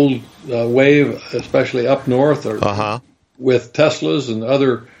cold wave, especially up north or with Teslas and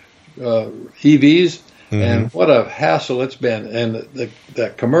other EVs. Mm-hmm. And what a hassle it's been. And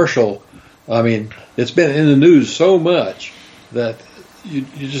that commercial, I mean, it's been in the news so much that you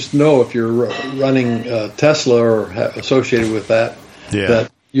just know if you're running Tesla or associated with that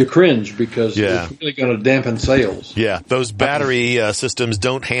you cringe because it's really going to dampen sales. Yeah, those battery systems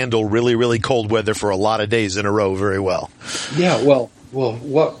don't handle really, really cold weather for a lot of days in a row very well. Yeah, well,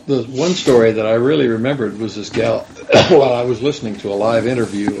 what the one story that I really remembered was this gal while I was listening to a live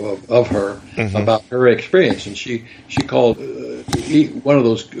interview of her about her experience, and she called one of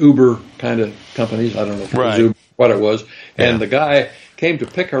those Uber kind of companies. I don't know if it was Uber, what it was, and the guy came to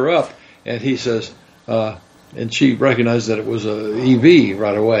pick her up, and he says, and she recognized that it was a EV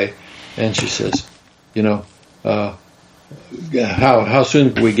right away, and she says, how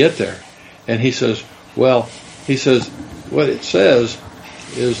soon can we get there? And he says, what it says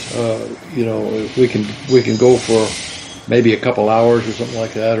is, we can go for maybe a couple hours or something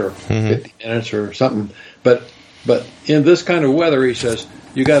like that, or 50 minutes or something. But in this kind of weather, he says,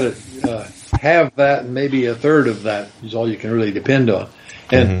 you got to have that, and maybe a third of that is all you can really depend on.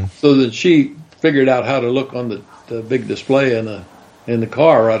 And so that she figured out how to look on the big display in the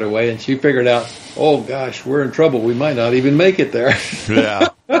car right away, and she figured out, oh gosh, we're in trouble. We might not even make it there. Yeah.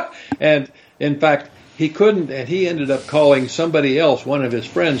 And in fact, he couldn't, and he ended up calling somebody else, one of his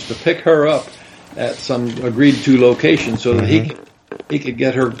friends, to pick her up at some agreed to location so that he could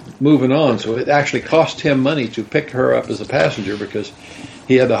get her moving on. So it actually cost him money to pick her up as a passenger because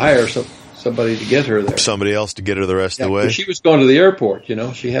he had to hire somebody to get her there. Somebody else to get her the rest of the way. She was going to the airport,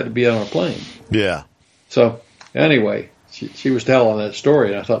 she had to be on a plane. Yeah. So anyway, she was telling that story,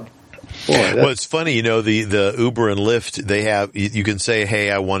 and I thought, boy. Well, it's funny, the Uber and Lyft, they have, you can say,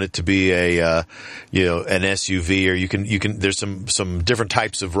 hey, I want it to be an SUV, or you can, there's some different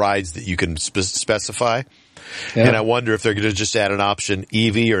types of rides that you can specify. Yeah. And I wonder if they're going to just add an option,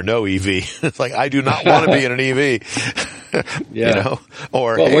 EV or no EV. It's like, I do not want to be in an EV. Yeah.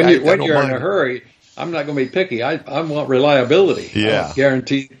 Or when you're in a hurry, I'm not going to be picky. I want reliability. Yeah. I want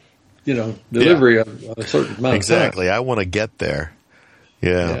guaranteed, delivery of a certain amount exactly. of time. I want to get there.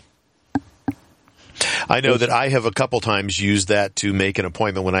 Yeah. I know that I have a couple times used that to make an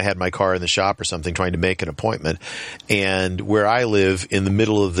appointment when I had my car in the shop or something, trying to make an appointment. And where I live in the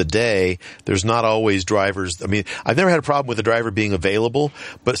middle of the day, there's not always drivers. I mean, I've never had a problem with a driver being available,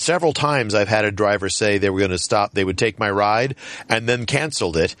 but several times I've had a driver say they were going to stop, they would take my ride and then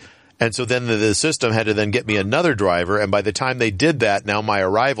canceled it. And so then the system had to then get me another driver. And by the time they did that, now my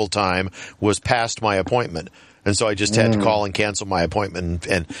arrival time was past my appointment. And so I just had to call and cancel my appointment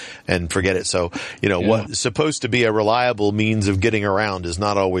and forget it. So, what's supposed to be a reliable means of getting around is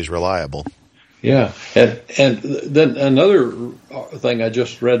not always reliable. Yeah. And then another thing I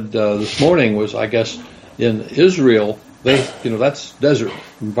just read this morning was, I guess, in Israel, that's desert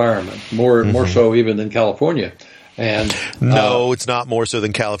environment, more so even than California. And no, it's not more so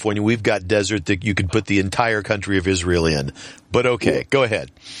than California. We've got desert that you could put the entire country of Israel in. But okay, go ahead.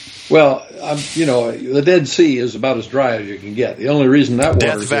 Well, the Dead Sea is about as dry as you can get. The only reason that water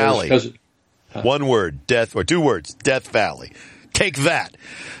Death Valley. Is because one word, death, or two words, Death Valley. Take that.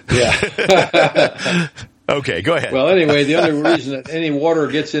 Yeah. Okay, go ahead. Well, anyway, the only reason that any water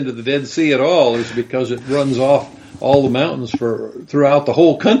gets into the Dead Sea at all is because it runs off all the mountains throughout the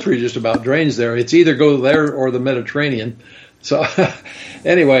whole country, just about drains there. It's either go there or the Mediterranean. So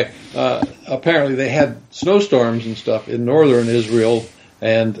anyway, apparently they had snowstorms and stuff in northern Israel,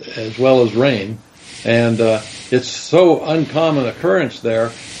 and as well as rain. And it's so uncommon occurrence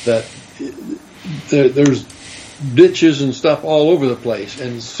there that there's ditches and stuff all over the place,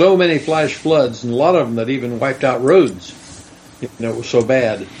 and so many flash floods, and a lot of them that even wiped out roads. It was so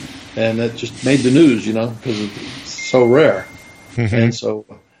bad, and it just made the news, because it's so rare. And so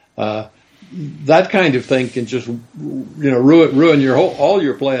that kind of thing can just ruin all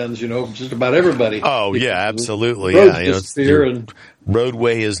your plans, just about everybody. Oh yeah, absolutely. Roads Yeah, disappear and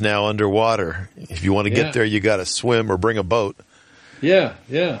roadway is now underwater. If you want to get there, you got to swim or bring a boat. Yeah.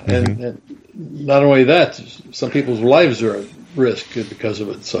 And not only that, some people's lives are at risk because of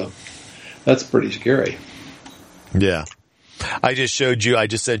it. So that's pretty scary. Yeah. I just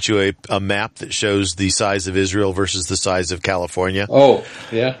sent you a map that shows the size of Israel versus the size of California. Oh,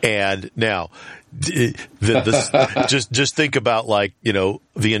 yeah. And now, just think about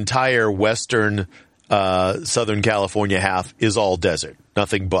the entire western, Southern California half is all desert,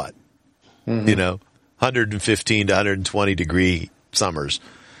 nothing but, 115 to 120 degree summers.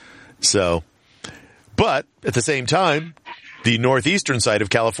 So, but at the same time, the northeastern side of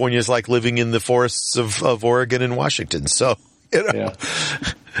California is like living in the forests of Oregon and Washington. So, Yeah.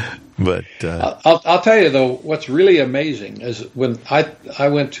 But I'll tell you though, what's really amazing is when I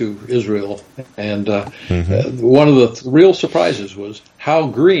went to Israel, and one of the real surprises was how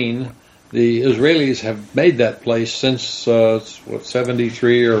green the Israelis have made that place since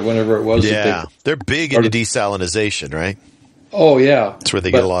 73 or whenever it was. Yeah, they're big into desalinization, right? Oh yeah, that's where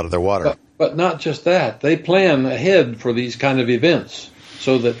they get a lot of their water. But not just that; they plan ahead for these kind of events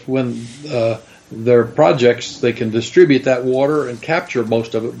so that when their projects, they can distribute that water and capture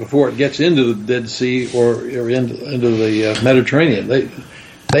most of it before it gets into the Dead Sea or into the Mediterranean.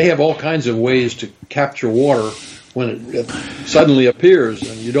 They have all kinds of ways to capture water when it suddenly appears,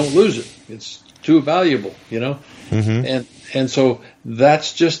 and you don't lose it. It's too valuable, And so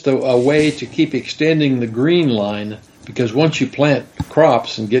that's just a way to keep extending the green line, because once you plant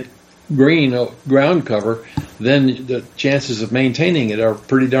crops and get green ground cover, then the chances of maintaining it are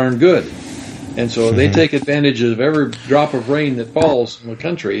pretty darn good. And so they take advantage of every drop of rain that falls in the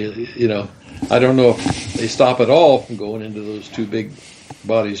country. I don't know if they stop at all from going into those two big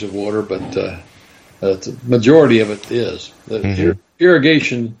bodies of water, but the majority of it is.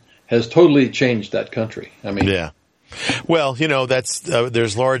 Irrigation has totally changed that country. Yeah. Well,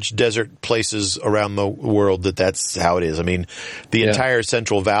 there's large desert places around the world that's how it is. I mean, the entire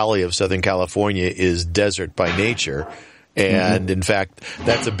Central Valley of Southern California is desert by nature. And in fact,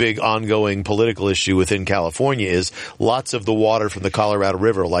 that's a big ongoing political issue within California, is lots of the water from the Colorado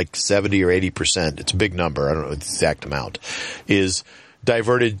River, like 70 or 80%, it's a big number, I don't know the exact amount, is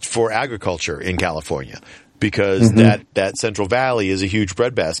diverted for agriculture in California, because that Central Valley is a huge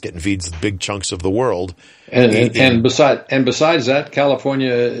breadbasket and feeds big chunks of the world. And besides that,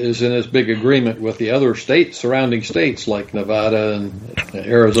 California is in this big agreement with the other surrounding states like Nevada and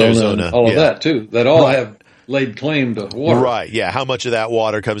Arizona and all of that too, that all have laid claim to water. Right, yeah. How much of that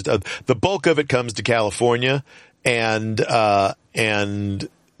water comes to, the bulk of it comes to California, and then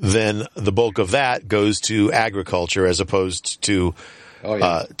the bulk of that goes to agriculture as opposed to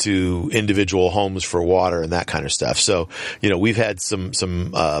to individual homes for water and that kind of stuff. So, we've had some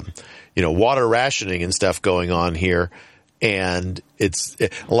water rationing and stuff going on here. And a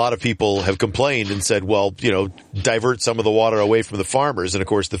lot of people have complained and said, well, divert some of the water away from the farmers. And of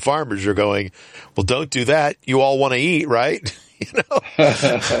course, the farmers are going, well, don't do that. You all want to eat, right?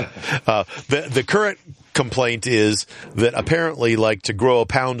 The current complaint is that apparently, like, to grow a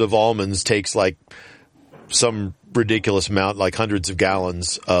pound of almonds takes like some ridiculous amount, like hundreds of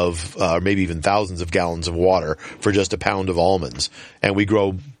gallons of, maybe even thousands of gallons of water for just a pound of almonds. And we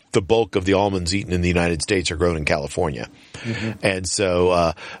grow the bulk of the almonds eaten in the United States are grown in California. Mm-hmm. And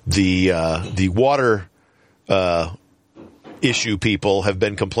so, the water, issue people have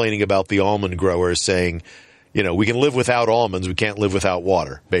been complaining about the almond growers saying, we can live without almonds. We can't live without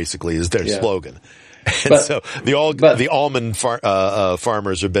water, basically, is their slogan. And so the almond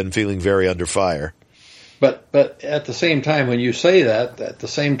farmers have been feeling very under fire. But at the same time, when you say that, at the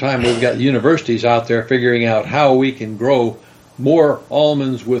same time, we've got universities out there figuring out how we can grow more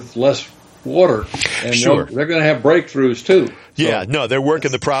almonds with less water. And sure. They're going to have breakthroughs too. So, yeah, no, they're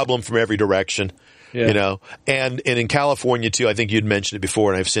working the problem from every direction. Yeah. And in California too, I think you'd mentioned it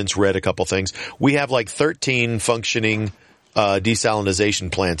before, and I've since read a couple things. We have like 13 functioning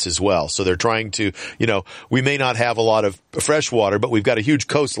desalinization plants as well. So they're trying to, we may not have a lot of fresh water, but we've got a huge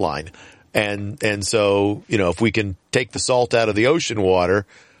coastline. And so, if we can take the salt out of the ocean water,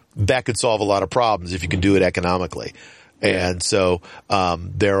 that could solve a lot of problems if you can do it economically. And so,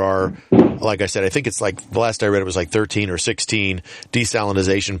 there are, like I said, I think it's like, the last I read it was like 13 or 16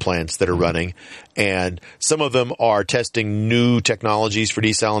 desalinization plants that are running. And some of them are testing new technologies for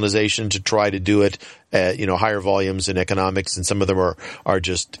desalinization to try to do it at, higher volumes in economics. And some of them are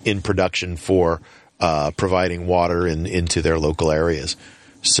just in production for, providing water into their local areas.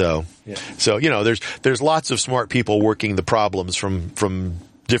 So, there's lots of smart people working the problems from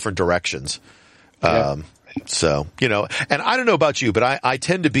different directions. So, and I don't know about you, but I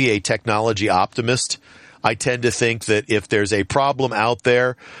tend to be a technology optimist. I tend to think that if there's a problem out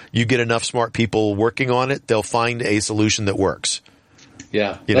there, you get enough smart people working on it, they'll find a solution that works.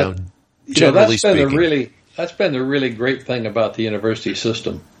 Yeah. Generally speaking. That's been the really great thing about the university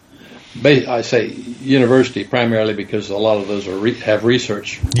system. I say university primarily because a lot of those have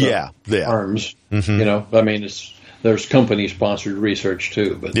research arms. Mm-hmm. There's company sponsored research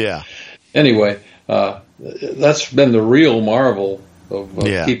too, but anyway, that's been the real marvel of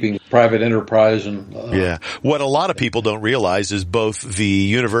keeping private enterprise and what a lot of people don't realize is both the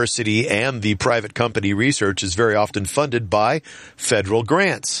university and the private company research is very often funded by federal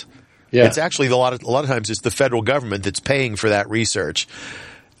grants. Yeah. It's actually a lot of times it's the federal government that's paying for that research.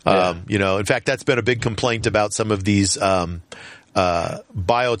 In fact, that's been a big complaint about some of these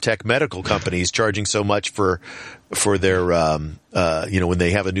biotech medical companies charging so much for their when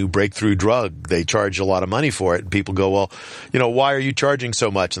they have a new breakthrough drug, they charge a lot of money for it, and people go, well, why are you charging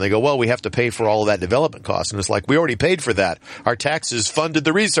so much? And they go, well, we have to pay for all of that development cost. And it's like, we already paid for that. Our taxes funded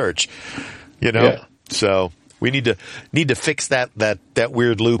the research. So we need to fix that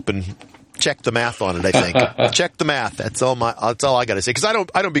weird loop and check the math on it, I think. Check the math. That's all I got to say. Because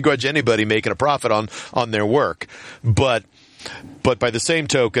I don't begrudge anybody making a profit on their work. But by the same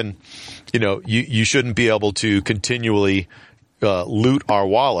token, you shouldn't be able to continually loot our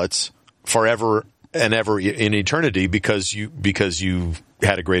wallets forever and ever in eternity because you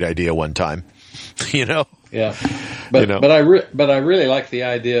had a great idea one time. Yeah. But I really like the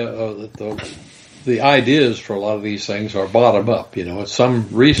idea of the ideas for a lot of these things are bottom up. It's some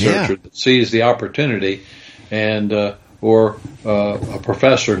researcher that sees the opportunity, and or a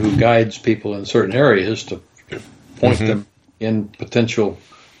professor who guides people in certain areas to point them in potential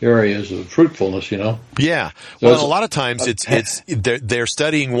areas of fruitfulness. Yeah. Well, a lot of times it's they're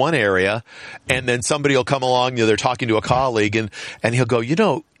studying one area, and then somebody will come along. They're talking to a colleague, and he'll go,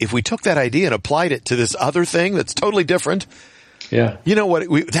 if we took that idea and applied it to this other thing that's totally different. Yeah.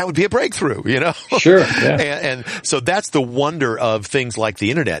 That would be a breakthrough, Sure. Yeah. And so that's the wonder of things like the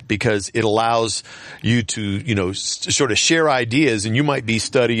internet, because it allows you to, sort of share ideas, and you might be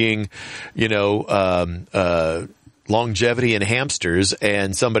studying, longevity in hamsters,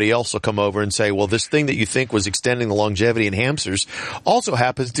 and somebody else will come over and say, well, this thing that you think was extending the longevity in hamsters also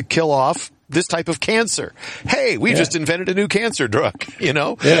happens to kill off this type of cancer. Hey, we just invented a new cancer drug,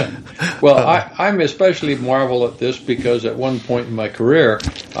 Yeah. Well, I'm especially marvel at this because at one point in my career,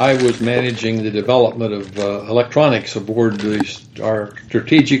 I was managing the development of electronics aboard our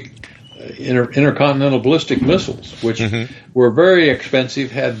strategic intercontinental ballistic missiles, which were very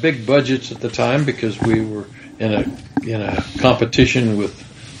expensive, had big budgets at the time because we were in a competition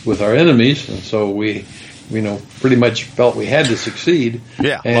with our enemies, and so we pretty much felt we had to succeed.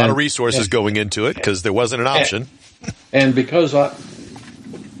 Yeah, a lot of resources going into it because there wasn't an option. And because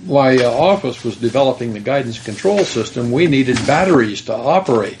my office was developing the guidance control system, we needed batteries to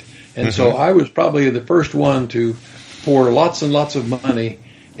operate. And so I was probably the first one to pour lots and lots of money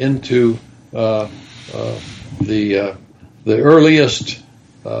into the earliest.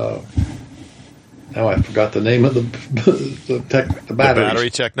 Now I forgot the name of the batteries. The battery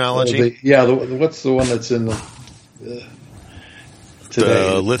technology. What's the one that's in the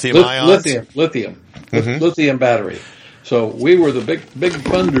today? The lithium ions. Lithium battery. So we were the big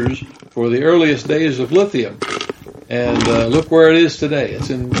funders for the earliest days of lithium, and look where it is today. It's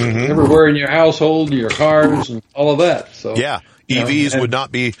in everywhere in your household, your cars, and all of that. So yeah. EVs would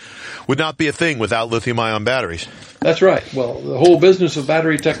not be a thing without lithium-ion batteries. That's right. Well, the whole business of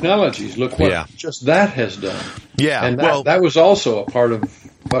battery technologies, look what just that has done. Yeah. And that was also a part of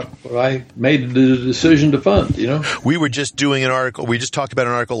what I made the decision to fund, We were just doing an article. We just talked about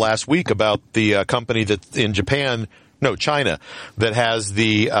an article last week about the company that in China, that has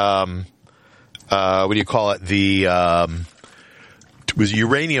the, what do you call it? It was a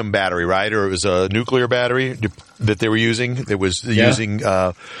uranium battery, right? Or it was a nuclear battery that they were using. It was using,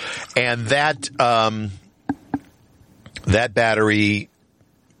 and that battery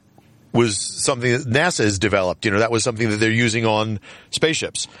was something that NASA has developed. That was something that they're using on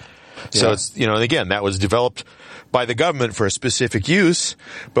spaceships. So it's, and again, that was developed by the government for a specific use,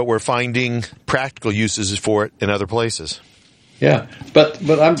 but we're finding practical uses for it in other places. Yeah. But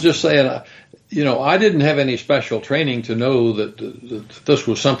I'm just saying, I didn't have any special training to know that this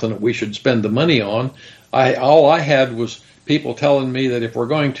was something that we should spend the money on. All I had was people telling me that if we're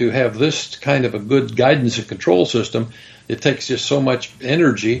going to have this kind of a good guidance and control system, it takes just so much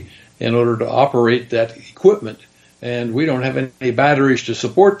energy in order to operate that equipment. And we don't have any batteries to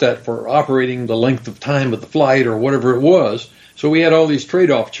support that for operating the length of time of the flight or whatever it was. So we had all these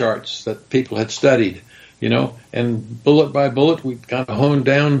trade-off charts that people had studied, and bullet by bullet we kind of honed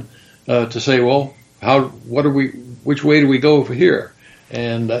down to say, well, which way do we go over here?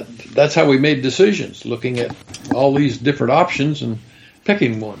 And that's how we made decisions, looking at all these different options and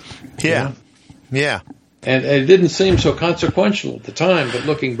picking one. Yeah. Yeah. And it didn't seem so consequential at the time, but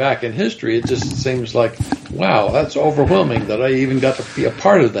looking back in history, it just seems like, wow, that's overwhelming that I even got to be a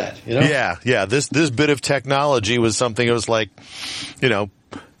part of that, Yeah. This bit of technology was something that was like,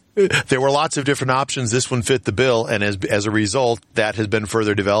 there were lots of different options. This one fit the bill, and as a result, that has been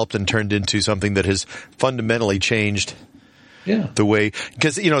further developed and turned into something that has fundamentally changed the way.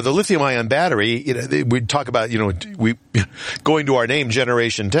 Because the lithium-ion battery, we talk about we going to our name,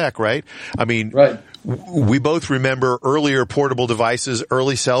 Generation Tech, right? I mean, right. We both remember earlier portable devices,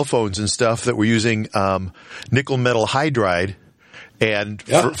 early cell phones and stuff that were using nickel metal hydride. And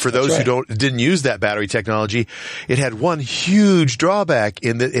for those who didn't use that battery technology, it had one huge drawback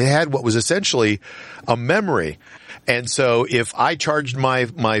in that it had what was essentially a memory. And so if I charged my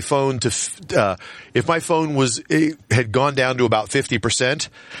phone if my phone had gone down to about 50%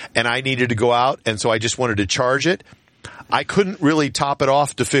 and I needed to go out, and so I just wanted to charge it, I couldn't really top it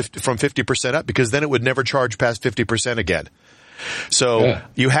off to from 50% up, because then it would never charge past 50% again. So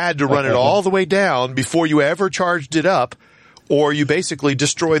you had to run it all the way down before you ever charged it up, or you basically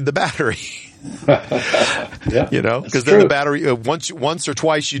destroyed the battery. Because then the battery, once or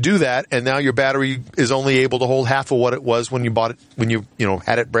twice you do that, and now your battery is only able to hold half of what it was when you bought it, when you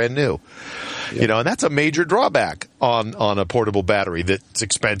had it brand new. And that's a major drawback on a portable battery that's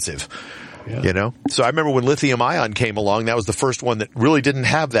expensive. So I remember when lithium ion came along, that was the first one that really didn't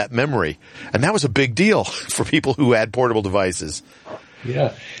have that memory, and that was a big deal for people who had portable devices.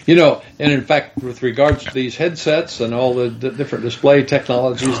 Yeah. And in fact, with regards to these headsets and all the different display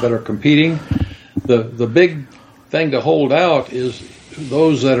technologies that are competing, the big thing to hold out is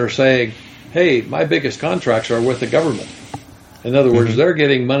those that are saying, hey, my biggest contracts are with the government. In other words, they're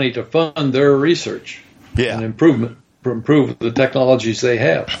getting money to fund their research and improve the technologies they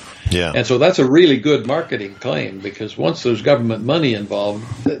have. Yeah. And so that's a really good marketing claim, because once there's government money involved,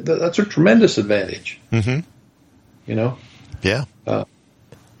 that's a tremendous advantage. Yeah.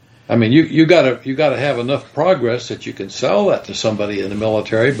 I mean, you got to have enough progress that you can sell that to somebody in the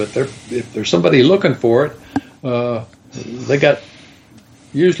military. But if there's somebody looking for it, they got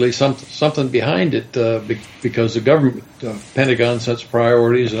usually something behind it, because the government, Pentagon sets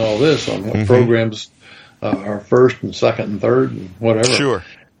priorities and all this on what programs are first and second and third and whatever. Sure.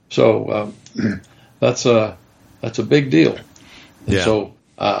 So that's a big deal. And so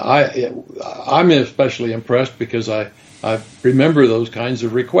I'm especially impressed because I remember those kinds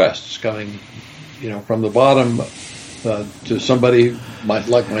of requests coming, from the bottom to somebody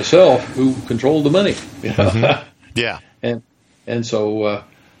like myself who controlled the money. Yeah. And so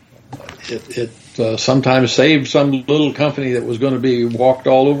it sometimes saved some little company that was going to be walked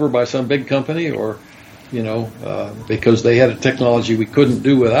all over by some big company, or because they had a technology we couldn't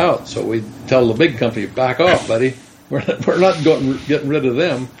do without. So we tell the big company, back off, buddy. We're not getting rid of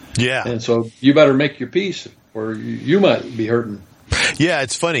them. Yeah. And so you better make your peace, or you might be hurting. Yeah,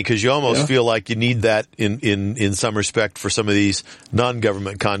 it's funny because you almost feel like you need that in some respect for some of these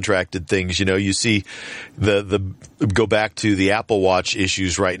non-government contracted things. You see go back to the Apple Watch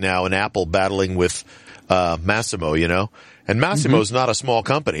issues right now, and Apple battling with Massimo, And Massimo's not a small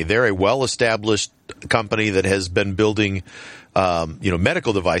company. They're a well-established company that has been building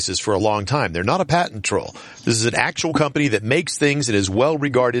medical devices for a long time. They're not a patent troll. This is an actual company that makes things and is well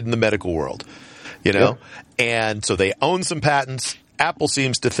regarded in the medical world. And so they own some patents. Apple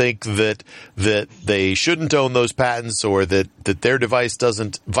seems to think that they shouldn't own those patents, or that their device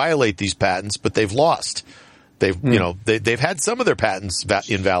doesn't violate these patents, but they've lost. They've had some of their patents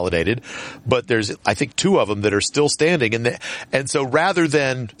invalidated, but there's, I think, 2 of them that are still standing. And so rather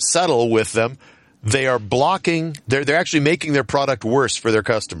than settle with them, they are blocking, they're actually making their product worse for their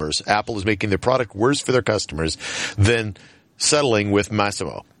customers. Apple is making their product worse for their customers than settling with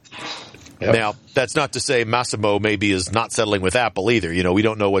Massimo. Yep. Now, that's not to say Massimo maybe is not settling with Apple either. We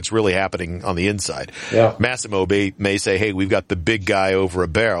don't know what's really happening on the inside. Yeah. Massimo may say, hey, we've got the big guy over a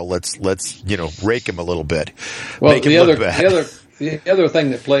barrel. Let's rake him a little bit. Well, Make him look bad. The other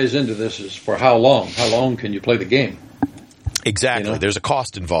thing that plays into this is for how long? How long can you play the game? Exactly. There's a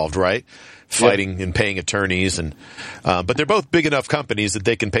cost involved, right? Fighting and paying attorneys, but they're both big enough companies that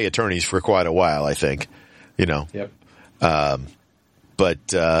they can pay attorneys for quite a while, I think. Yep.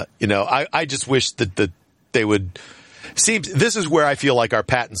 But I just wish that they would this is where I feel like our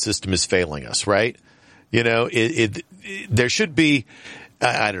patent system is failing us, right? There should be,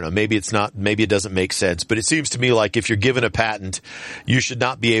 I don't know, maybe it's not, maybe it doesn't make sense, but it seems to me like if you're given a patent, you should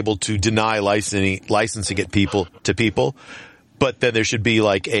not be able to deny licensing it to people, but then there should be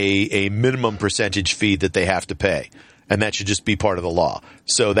like a minimum percentage fee that they have to pay. And that should just be part of the law.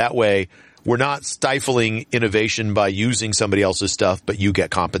 So that way, we're not stifling innovation by using somebody else's stuff, but you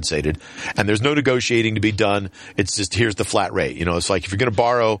get compensated. And there's no negotiating to be done. It's just, here's the flat rate. It's like if you're going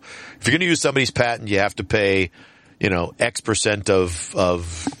to use somebody's patent, you have to pay, X percent of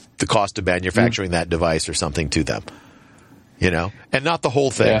the cost of manufacturing that device or something to them. And not the whole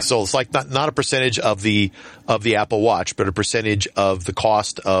thing. Yeah. So it's like not a percentage of the Apple Watch, but a percentage of the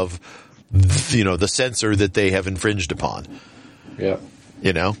cost of, the sensor that they have infringed upon. Yeah.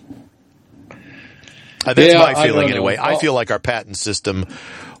 That's my feeling anyway. I feel like our patent system,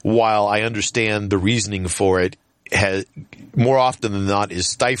 while I understand the reasoning for it, has more often than not is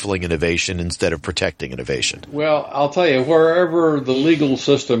stifling innovation instead of protecting innovation. Well, I'll tell you, wherever the legal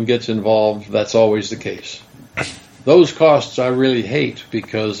system gets involved, that's always the case. Those costs I really hate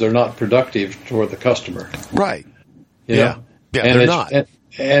because they're not productive toward the customer. Right. Yeah, they're not. And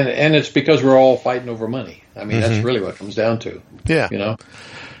it's because we're all fighting over money. I mean, that's really what it comes down to. Yeah.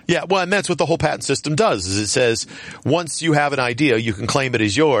 Yeah, well, and that's what the whole patent system does, is it says once you have an idea, you can claim it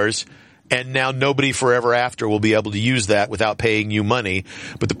as yours, and now nobody forever after will be able to use that without paying you money.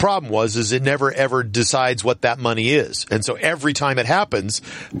 But the problem is it never ever decides what that money is. And so every time it happens,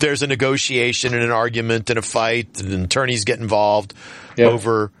 there's a negotiation and an argument and a fight, and attorneys get involved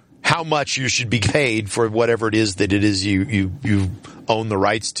over how much you should be paid for whatever it is you own the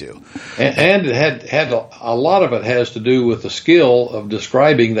rights to. And it had a lot of it has to do with the skill of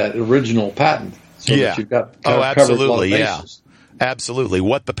describing that original patent. So that you've got absolutely, absolutely.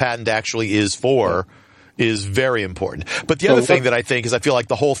 What the patent actually is for is very important. But the other thing that I think is I feel like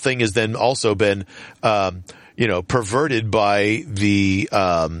the whole thing has then also been, perverted by the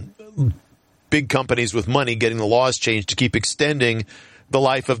big companies with money getting the laws changed to keep extending the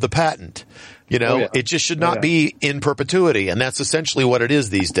life of the patent. It just should not be in perpetuity. And that's essentially what it is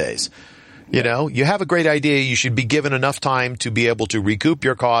these days. You have a great idea. You should be given enough time to be able to recoup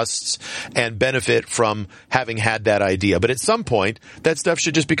your costs and benefit from having had that idea. But at some point, that stuff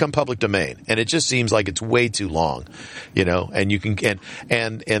should just become public domain. And it just seems like it's way too long, and you can,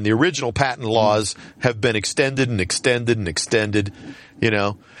 and the original patent laws have been extended and extended and extended.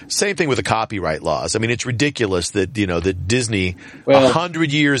 Same thing with the copyright laws. I mean, it's ridiculous that, that Disney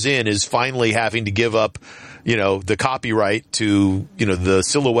 100 years in is finally having to give up, the copyright to, the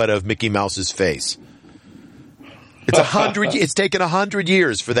silhouette of Mickey Mouse's face. It's taken 100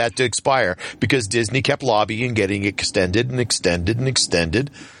 years for that to expire because Disney kept lobbying, getting extended and extended and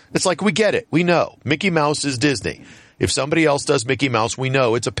extended. It's like, we get it. We know Mickey Mouse is Disney. If somebody else does Mickey Mouse, we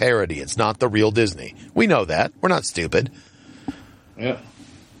know it's a parody. It's not the real Disney. We know that. We're not stupid. Yeah.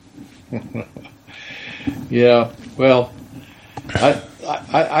 Yeah. Well,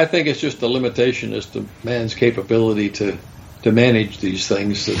 I think it's just a limitation as to man's capability to manage these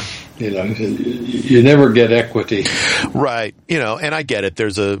things. That you never get equity. Right. And I get it.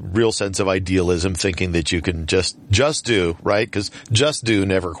 There's a real sense of idealism, thinking that you can just do, right? Because just do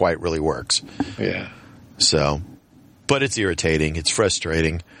never quite really works. Yeah. So, but it's irritating. It's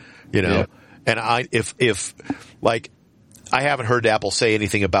frustrating, Yeah. And if I haven't heard Apple say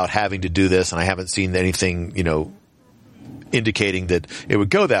anything about having to do this, and I haven't seen anything, indicating that it would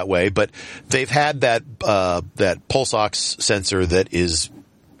go that way, but they've had that pulse ox sensor that is,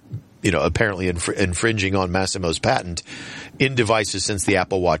 apparently infringing on Massimo's patent in devices since the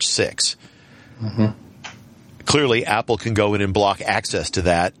Apple Watch 6. Mm-hmm. Clearly, Apple can go in and block access to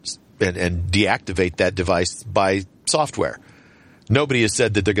that and deactivate that device by software. Nobody has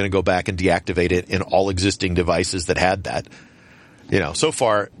said that they're going to go back and deactivate it in all existing devices that had that. So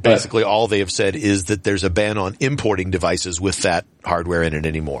far, basically all they have said is that there's a ban on importing devices with that hardware in it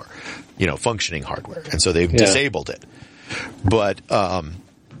anymore, functioning hardware. And so they've disabled it. But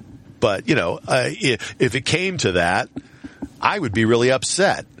if it came to that, I would be really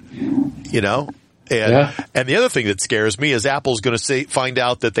upset, And the other thing that scares me is Apple's going to find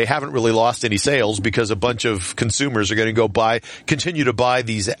out that they haven't really lost any sales because a bunch of consumers are going to continue to buy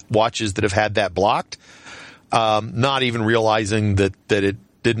these watches that have had that blocked, not even realizing that it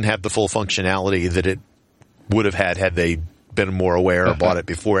didn't have the full functionality that it would have had they been more aware or bought it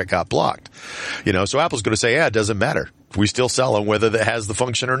before it got blocked. So Apple's going to say, it doesn't matter. We still sell them whether it has the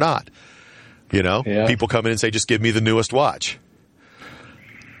function or not. People come in and say, just give me the newest watch.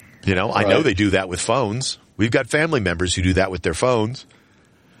 I know they do that with phones. We've got family members who do that with their phones.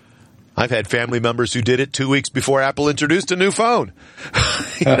 I've had family members who did it 2 weeks before Apple introduced a new phone.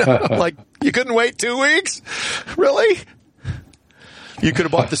 Like, you couldn't wait 2 weeks? Really? You could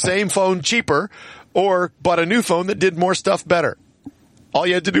have bought the same phone cheaper or bought a new phone that did more stuff better. All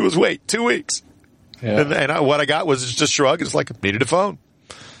you had to do was wait 2 weeks. Yeah. And what I got was just a shrug. It's like, needed a phone.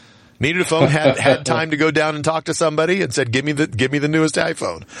 Had time to go down and talk to somebody and said, give me the newest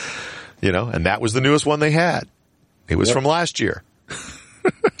iPhone. And that was the newest one they had. It was from last year.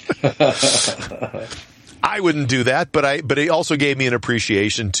 I wouldn't do that, but it also gave me an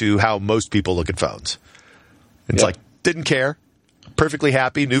appreciation to how most people look at phones. It's like, didn't care. Perfectly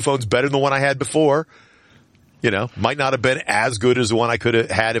happy. New phone's better than the one I had before. Might not have been as good as the one I could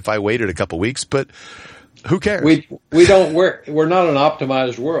have had if I waited a couple weeks, but who cares? We're not an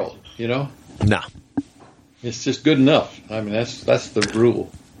optimized world, No. It's just good enough. I mean, that's the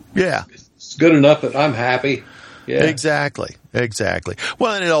rule. Yeah. It's good enough that I'm happy. Yeah. Exactly.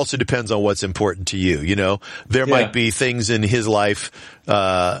 Well, and it also depends on what's important to you. There might be things in his life,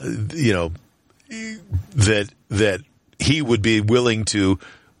 that he would be willing to,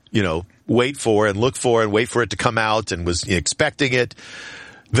 wait for and look for and wait for it to come out and was expecting it,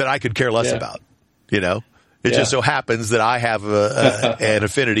 that I could care less about. It just so happens that I have an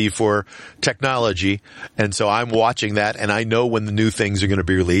affinity for technology, and so I'm watching that, and I know when the new things are going to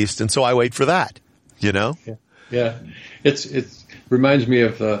be released, and so I wait for that. Yeah. It reminds me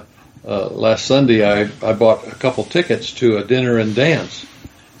of last Sunday. I bought a couple tickets to a dinner and dance,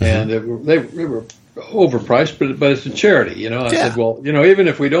 and they were overpriced, but it's a charity. I said, well, even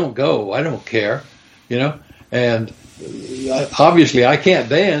if we don't go, I don't care. And obviously, I can't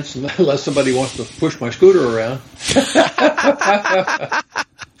dance unless somebody wants to push my scooter around.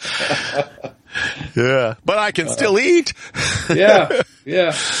 Yeah, but I can still eat. Yeah,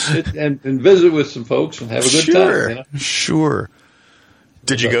 and visit with some folks and have a good time. Sure.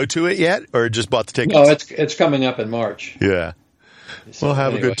 Did you go to it yet, or just bought the tickets? No, it's coming up in March. Yeah. So, well,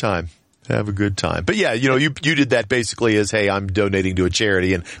 have a good time. Have a good time. But yeah, you did that basically as, hey, I'm donating to a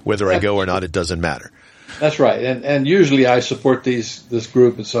charity, and whether I go or not, it doesn't matter. That's right, and usually I support this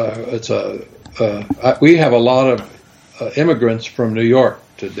group. We have a lot of immigrants from New York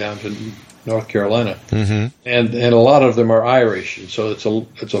down to North Carolina, and a lot of them are Irish, and so it's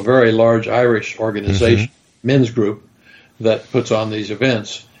a very large Irish organization, men's group, that puts on these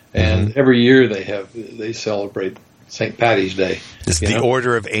events, and every year they celebrate St. Patty's Day. Is the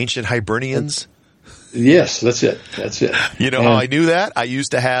Order of Ancient Hibernians? Yes, that's it. How I knew that? I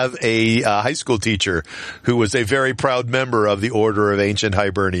used to have a high school teacher who was a very proud member of the Order of Ancient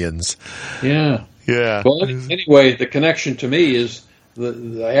Hibernians. Yeah. Yeah. Well, anyway, the connection to me is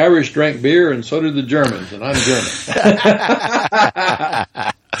the Irish drank beer, and so did the Germans, and I'm German.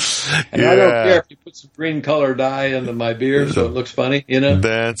 And I don't care if you put some green color dye into my beer so it looks funny,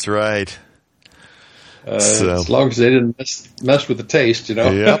 That's right. As long as they didn't mess with the taste,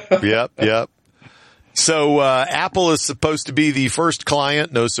 Yep. So Apple is supposed to be the first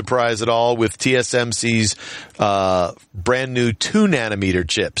client, no surprise at all, with TSMC's brand new 2-nanometer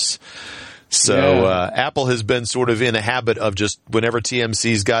chips. So Apple has been sort of in a habit of just whenever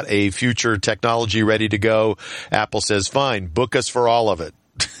TSMC's got a future technology ready to go, Apple says, fine, book us for all of it.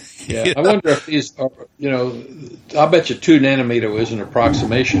 Yeah, I wonder if these are, I bet you 2-nanometer was an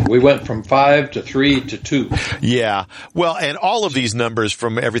approximation. We went from 5 to 3 to 2. Yeah. Well, and all of these numbers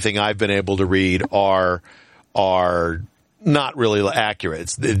from everything I've been able to read are not really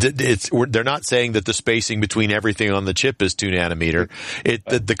accurate. They're not saying that the spacing between everything on the chip is 2-nanometer.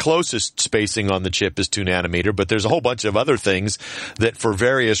 The closest spacing on the chip is 2-nanometer, but there's a whole bunch of other things that for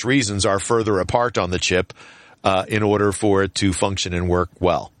various reasons are further apart on the chip, in order for it to function and work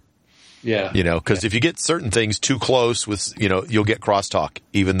well. Yeah. Because if you get certain things too close with, you'll get crosstalk,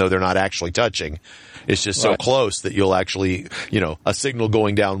 even though they're not actually touching. It's just so close that you'll actually, a signal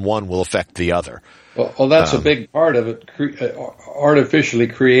going down one will affect the other. Well, that's a big part of it. Artificially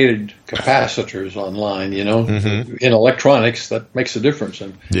created capacitors online, in electronics, that makes a difference.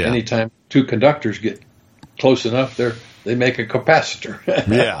 And anytime two conductors get close enough, they make a capacitor.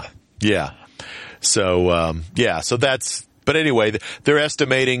 Yeah. So that's. But anyway, they're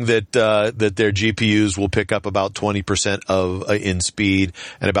estimating that their GPUs will pick up about 20% in speed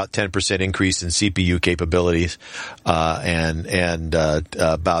and about 10% increase in CPU capabilities, and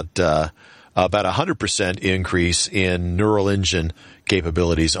about 100% increase in neural engine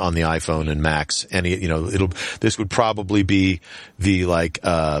capabilities on the iPhone and Macs. And this would probably be the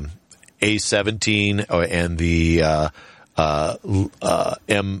A17 and the the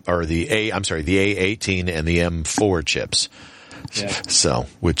A18 and the M4 chips. Yeah. So,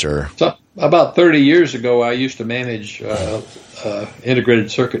 about 30 years ago, I used to manage integrated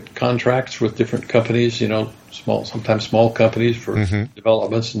circuit contracts with different companies, sometimes small companies for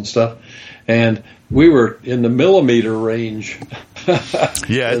developments and stuff. And we were in the millimeter range.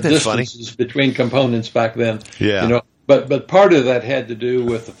 Yeah, the distances funny between components back then. Yeah. But part of that had to do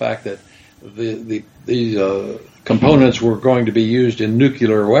with the fact that these components were going to be used in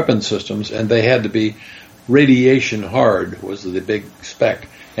nuclear weapon systems, and they had to be radiation hard was the big spec.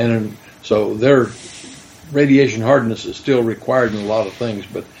 And so their radiation hardness is still required in a lot of things,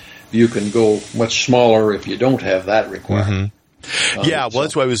 but you can go much smaller if you don't have that requirement.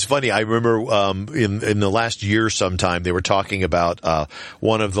 That's why it was funny. I remember in the last year sometime they were talking about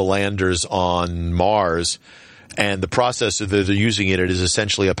one of the landers on Mars, and the processor that they're using in it is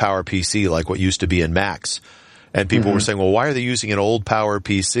essentially a Power PC like what used to be in Macs. And people were saying, well, why are they using an old Power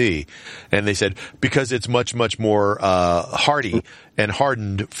PC? And they said, because it's much, much more hardy and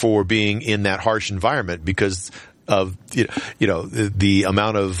hardened for being in that harsh environment because of the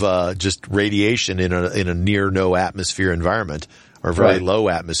amount of just radiation in a near no atmosphere environment or very low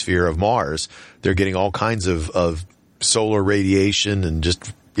atmosphere of Mars. They're getting all kinds of solar radiation and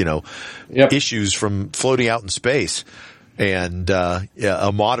just issues from floating out in space. And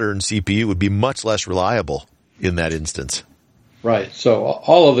a modern CPU would be much less reliable in that instance. Right. So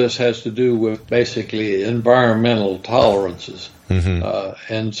all of this has to do with basically environmental tolerances.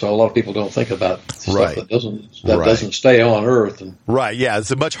 And so a lot of people don't think about stuff that doesn't stay on Earth. Right. Yeah.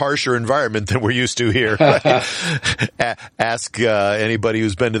 It's a much harsher environment than we're used to here. Ask anybody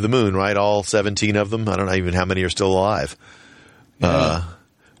who's been to the moon, right? All 17 of them. I don't know even how many are still alive.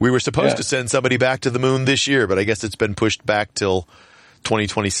 We were supposed to send somebody back to the moon this year, but I guess it's been pushed back till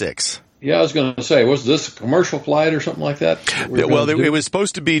 2026. Yeah, I was going to say, was this a commercial flight or something like that? Well, it was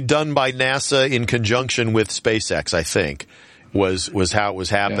supposed to be done by NASA in conjunction with SpaceX, I think, was how it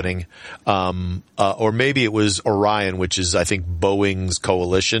was happening. Or maybe it was Orion, which is, I think, Boeing's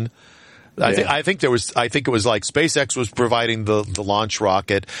coalition. I think it was like SpaceX was providing the launch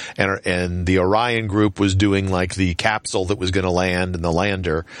rocket and the Orion group was doing like the capsule that was going to land and the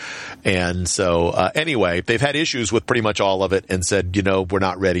lander. And so, anyway, they've had issues with pretty much all of it and said, we're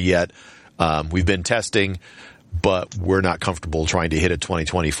not ready yet. We've been testing, but we're not comfortable trying to hit it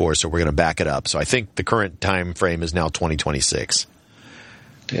 2024. So we're going to back it up. So I think the current time frame is now 2026.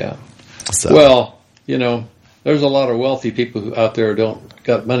 Yeah. So. Well, there's a lot of wealthy people out there who don't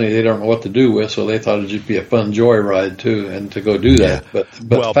got money they don't know what to do with, so they thought it'd just be a fun joyride too, and to go do that. But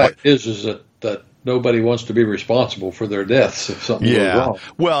the fact is that nobody wants to be responsible for their deaths if something goes wrong.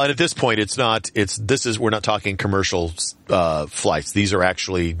 Well, and at this point, we're not talking commercial flights. These are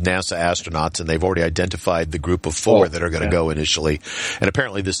actually NASA astronauts, and they've already identified the group of 4 that are going to go initially. And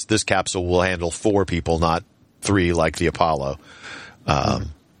apparently, this capsule will handle 4 people, not 3 like the Apollo.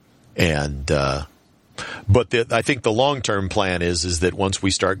 But I think the long-term plan is that once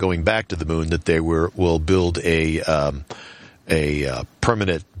we start going back to the moon, that they will build a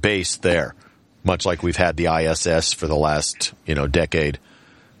permanent base there, much like we've had the ISS for the last decade.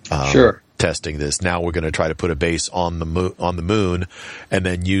 Sure. Testing this. Now we're going to try to put a base on the moon, and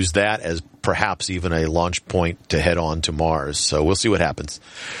then use that as perhaps even a launch point to head on to Mars. So we'll see what happens.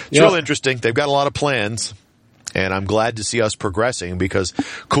 It's real interesting. They've got a lot of plans. And I'm glad to see us progressing, because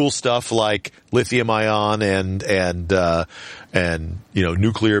cool stuff like lithium ion and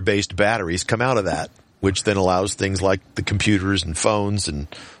nuclear based batteries come out of that, which then allows things like the computers and phones and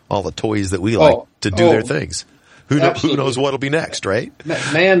all the toys that we like to do their things. Who knows what'll be next, right?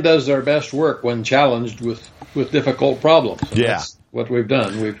 Man does their best work when challenged with difficult problems. Yeah, that's what we've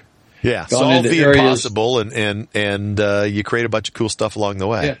done. We've solve the impossible, and you create a bunch of cool stuff along the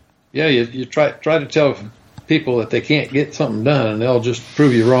way. Yeah. You try to tell people that they can't get something done, and they'll just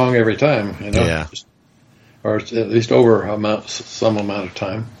prove you wrong every time, or at least over some amount of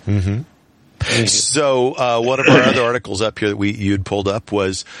time. Mm-hmm. Anyway. So one of our other articles up here that you'd pulled up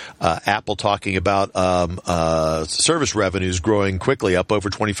was Apple talking about service revenues growing quickly, up over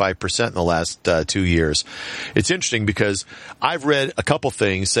 25% in the last 2 years. It's interesting because I've read a couple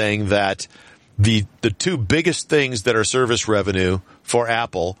things saying that the two biggest things that are service revenue for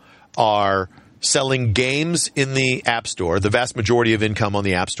Apple are selling games in the App Store. The vast majority of income on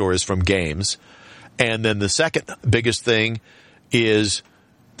the App Store is from games. And then the second biggest thing is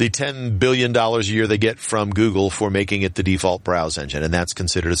the $10 billion a year they get from Google for making it the default browse engine. And that's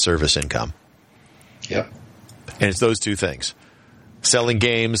considered a service income. Yep. And it's those two things. Selling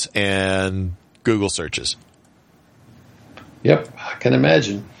games and Google searches. Yep, I can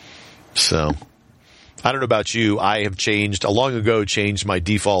imagine. So I don't know about you. I have long ago changed my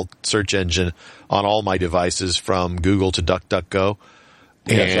default search engine on all my devices from Google to DuckDuckGo.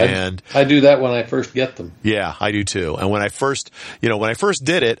 Yes, I do that when I first get them. Yeah, I do too. And when I first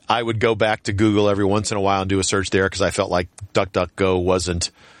did it, I would go back to Google every once in a while and do a search there because I felt like DuckDuckGo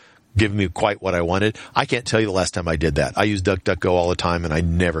wasn't giving me quite what I wanted. I can't tell you the last time I did that. I use DuckDuckGo all the time, and I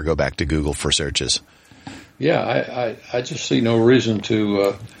never go back to Google for searches. Yeah, I just see no reason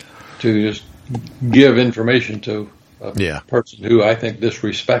to just give information to a person who I think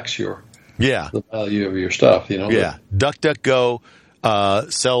disrespects the value of your stuff. Yeah, DuckDuckGo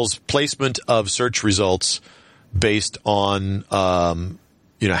sells placement of search results based on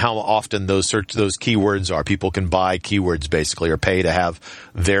how often those keywords are. People can buy keywords basically, or pay to have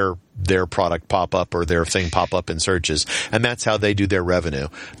their product pop up or their thing pop up in searches, and that's how they do their revenue.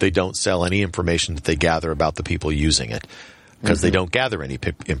 They don't sell any information that they gather about the people using it, because they don't gather any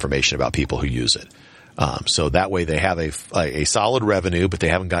information about people who use it. So that way they have a solid revenue, but they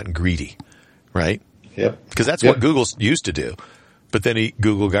haven't gotten greedy, right? Yep. Because that's what Google used to do. But then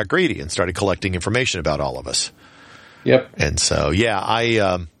Google got greedy and started collecting information about all of us. Yep. And so,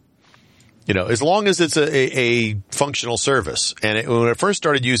 as long as it's a functional service. And when I first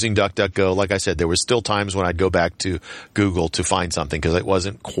started using DuckDuckGo, like I said, there was still times when I'd go back to Google to find something because it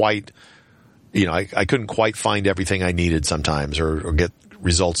wasn't quite, I couldn't quite find everything I needed sometimes or get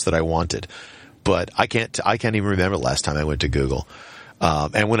results that I wanted. But I can't even remember the last time I went to Google.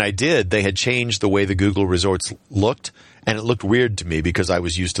 And when I did, they had changed the way the Google results looked, and it looked weird to me because I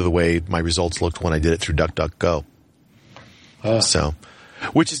was used to the way my results looked when I did it through DuckDuckGo.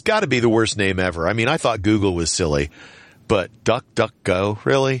 Which has got to be the worst name ever. I mean, I thought Google was silly, but DuckDuckGo,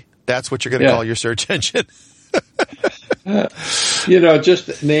 really? That's what you're going to call your search engine?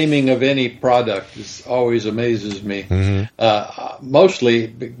 Just naming of any product always amazes me. Mm-hmm. Mostly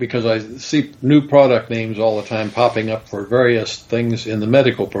because I see new product names all the time popping up for various things in the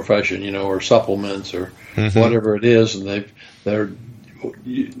medical profession, or supplements or whatever it is, and they're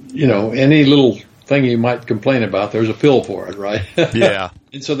any little thing you might complain about, there's a pill for it, right? Yeah.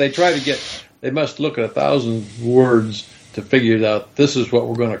 And so they they must look at 1,000 words to figure out this is what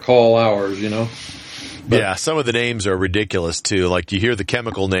we're going to call ours, But, some of the names are ridiculous too. Like you hear the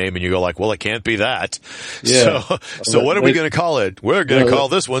chemical name and you go like, well, it can't be that. Yeah. So what are we going to call it? We're going to call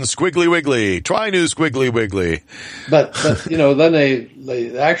this one Squiggly Wiggly. Try new Squiggly Wiggly. But then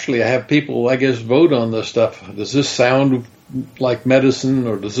they actually have people, I guess, vote on this stuff. Does this sound like medicine,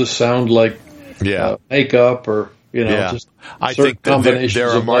 or does this sound like makeup, or just I think that there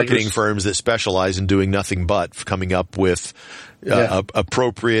are marketing firms that specialize in doing nothing but coming up with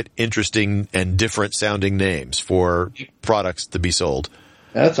appropriate, interesting, and different sounding names for products to be sold.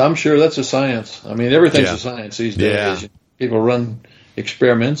 I'm sure that's a science. I mean, everything's a science these days. People run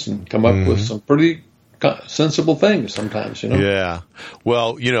experiments and come up with some pretty sensible things sometimes, Yeah.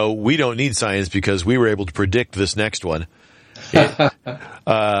 Well, we don't need science because we were able to predict this next one.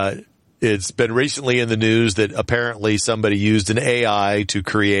 it's been recently in the news that apparently somebody used an AI to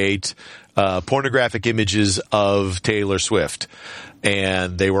create pornographic images of Taylor Swift.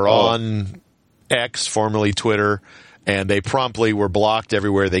 And they were on X, formerly Twitter, and they promptly were blocked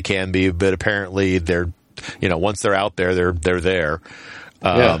everywhere they can be. But apparently they're, once they're out there, they're there.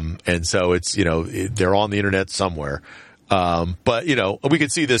 And so it's, they're on the internet somewhere. But, we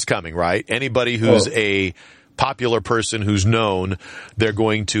could see this coming, right? Anybody who's a popular person who's known, they're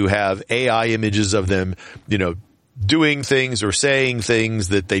going to have AI images of them, doing things or saying things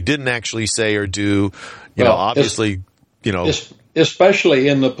that they didn't actually say or do, obviously, especially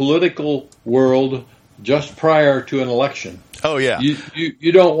in the political world just prior to an election. Oh, yeah.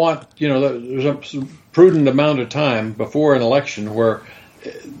 You don't want, there's a prudent amount of time before an election where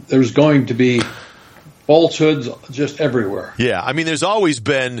there's going to be falsehoods just everywhere. Yeah. I mean, there's always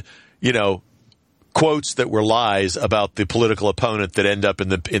been, quotes that were lies about the political opponent that end up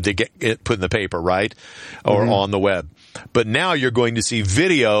get put in the paper, right? Or on the web. But now you're going to see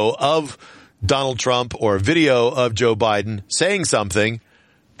video of Donald Trump or video of Joe Biden saying something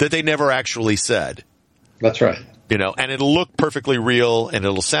that they never actually said. That's right. And it'll look perfectly real and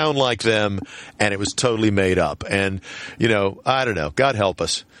it'll sound like them and it was totally made up. And, I don't know. God help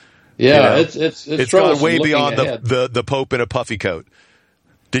us. Yeah, it's gone way beyond the Pope in a puffy coat.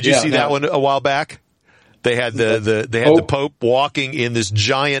 Did you see that one a while back? They had the Pope walking in this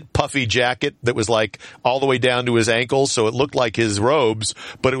giant puffy jacket that was like all the way down to his ankles, so it looked like his robes,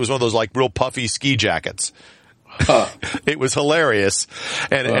 but it was one of those like real puffy ski jackets. It was hilarious.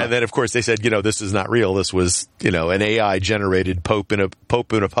 And then of course they said, this is not real. This was, an AI generated Pope in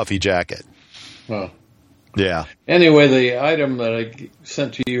a puffy jacket. Well. Yeah. Anyway, the item that I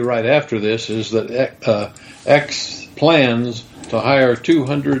sent to you right after this is that X plans to hire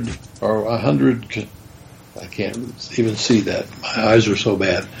 200 or 100, I can't even see that. My eyes are so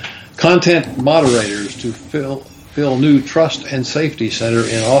bad. Content moderators to fill new trust and safety center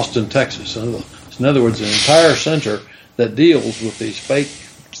in Austin, Texas. In other words, an entire center that deals with these fake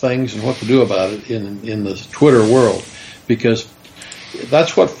things and what to do about it in the Twitter world. Because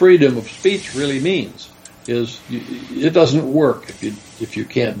that's what freedom of speech really means. It doesn't work if you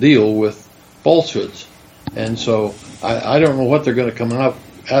can't deal with falsehoods. And so I don't know what they're going to come out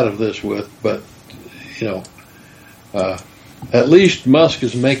of this with, but at least Musk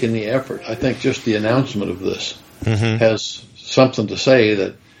is making the effort. I think just the announcement of this has something to say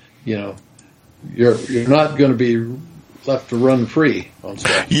that you're not going to be left to run free on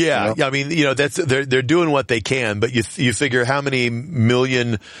stuff. Yeah, I mean, that's they're doing what they can, but you figure how many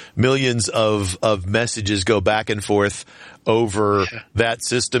millions of messages go back and forth over that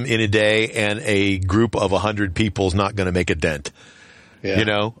system in a day, and a group of 100 people is not going to make a dent.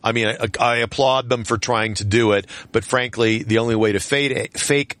 Yeah. I mean, I applaud them for trying to do it, but frankly, the only way to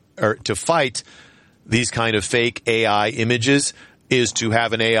fight these kind of fake AI images is to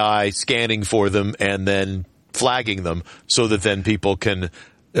have an AI scanning for them and then flagging them so that then people can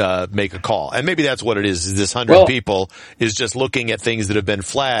make a call. And maybe that's what it is this 100 people is just looking at things that have been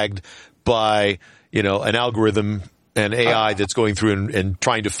flagged by, an algorithm and AI that's going through and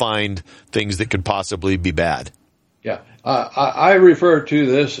trying to find things that could possibly be bad. Yeah. I refer to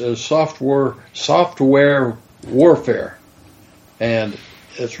this as software warfare. And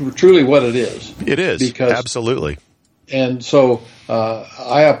it's truly what it is. It is. Absolutely. And so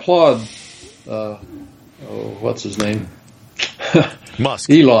I applaud what's his name? Musk.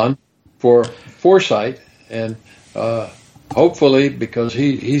 Elon for foresight, and hopefully because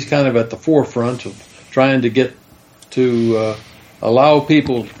he's kind of at the forefront of trying to get to allow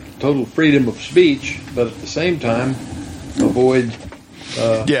people total freedom of speech, but at the same time avoid.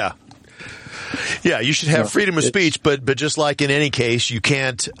 Yeah, you should have freedom of speech, but just like in any case, you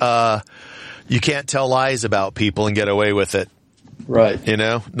can't tell lies about people and get away with it. Right.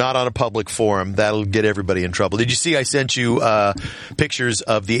 Not on a public forum. That'll get everybody in trouble. Did you see I sent you pictures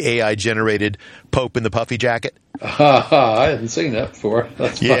of the AI-generated Pope in the puffy jacket? I hadn't seen that before.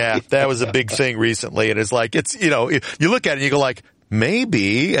 That's funny. That was a big thing recently, and it's like, you look at it and you go like,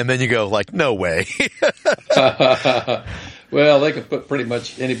 maybe, and then you go like, no way. Well, they can put pretty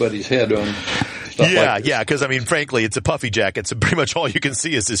much anybody's head on stuff like this. Yeah, because, I mean, frankly, it's a puffy jacket, so pretty much all you can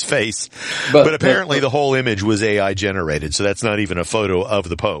see is his face. But apparently the whole image was AI generated, so that's not even a photo of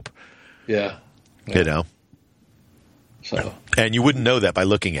the Pope. Yeah. So. And you wouldn't know that by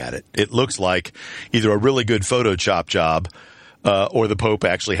looking at it. It looks like either a really good Photoshop job or the Pope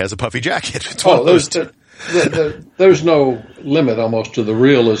actually has a puffy jacket. There's no limit almost to the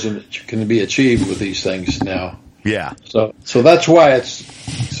realism that can be achieved with these things now. Yeah. So that's why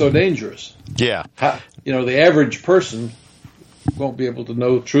it's so dangerous. Yeah. The average person won't be able to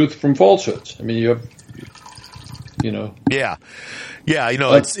know truth from falsehoods. I mean, you have, Yeah.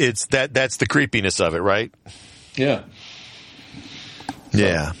 It's that's the creepiness of it, right? Yeah.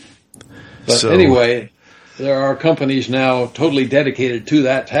 Yeah. But anyway, there are companies now totally dedicated to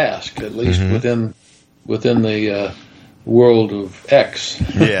that task, at least within the world of X.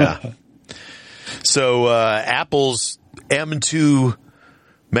 Yeah. So Apple's M2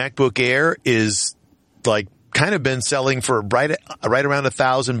 MacBook Air is kind of been selling for right around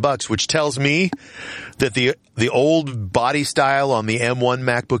 $1,000, which tells me that the old body style on the M1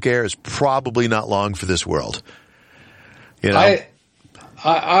 MacBook Air is probably not long for this world.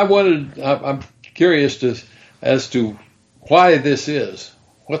 I'm curious as to why this is.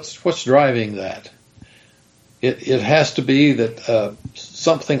 What's driving that? It has to be that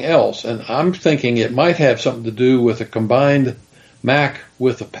something else, and I'm thinking it might have something to do with a combined Mac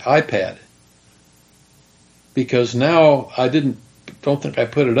with an iPad. Because now don't think I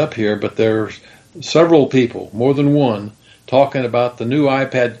put it up here, but there's several people, more than one, talking about the new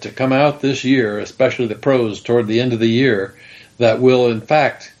iPad to come out this year, especially the Pros toward the end of the year, that will in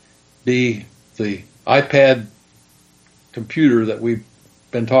fact be the iPad computer that we've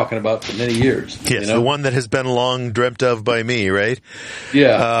been talking about for many years. Yes, the one that has been long dreamt of by me, right?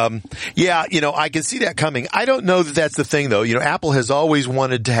 Yeah. I can see that coming. I don't know that that's the thing, though. Apple has always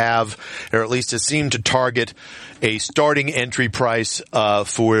wanted to have, or at least has seemed to target, a starting entry price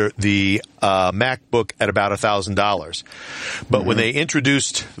for the MacBook at about $1,000. But when they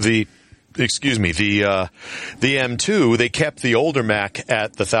introduced the M2, they kept the older Mac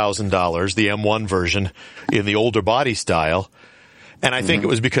at the $1,000, the M1 version in the older body style. And I think it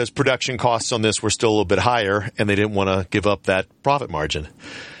was because production costs on this were still a little bit higher, and they didn't want to give up that profit margin.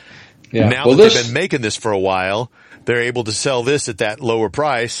 Yeah. Now that they've been making this for a while, they're able to sell this at that lower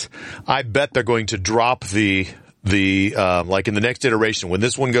price. I bet they're going to drop the like in the next iteration, when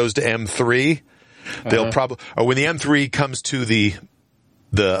this one goes to M3, they'll probably, or when the M3 comes to the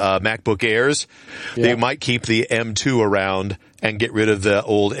MacBook Airs, they might keep the M2 around and get rid of the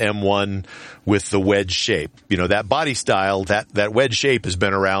old M1 with the wedge shape. That body style, that wedge shape has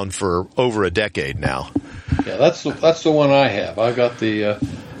been around for over a decade now. Yeah, that's the one I have. I got the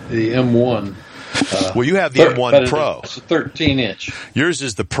M1. Well, you have the M1 Pro. It's a 13-inch. Yours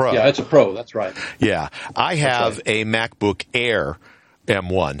is the Pro. Yeah, it's a Pro. That's right. Yeah, I have a MacBook Air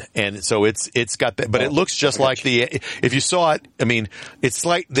M1, and so it's got that, but it looks just like if you saw it, I mean, it's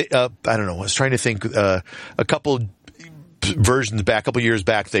like I don't know, I was trying to think, a couple versions back, a couple years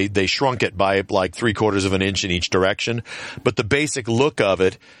back, they shrunk it by like 3/4 of an inch in each direction, but the basic look of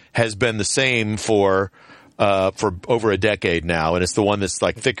it has been the same for over a decade now, and it's the one that's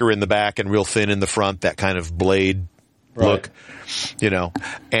like thicker in the back and real thin in the front, that kind of blade look,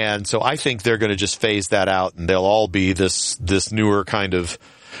 and so I think they're going to just phase that out, and they'll all be this newer kind of,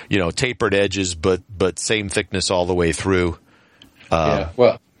 tapered edges, but same thickness all the way through.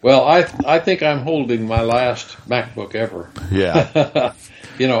 Well, I think I'm holding my last MacBook ever. Yeah.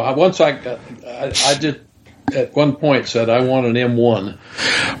 I did at one point said I want an M1.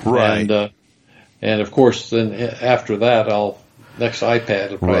 Right. And of course, then after that, next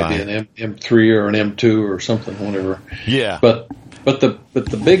iPad will probably be an M3 or an M2 or something, whatever. Yeah. But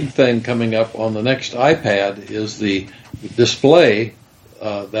the big thing coming up on the next iPad is the display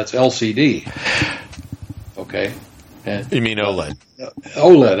that's LCD. Okay. And, you mean OLED?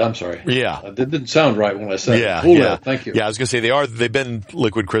 OLED, I'm sorry. Yeah. It didn't sound right when I said OLED, yeah. Thank you. Yeah, I was going to say they've been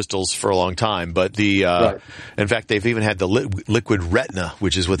liquid crystals for a long time, but in fact, they've even had the liquid retina,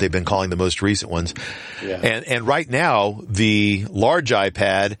 which is what they've been calling the most recent ones. Yeah. And right now, the large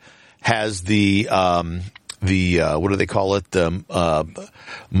iPad has the what do they call it? The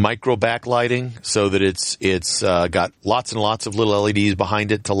micro backlighting, so that it's got lots and lots of little LEDs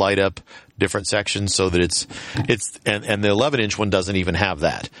behind it to light up different sections, so that it's and the 11-inch one doesn't even have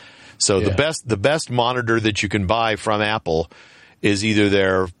that. So the best monitor that you can buy from Apple is either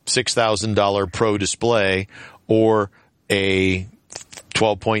their $6,000 Pro display or a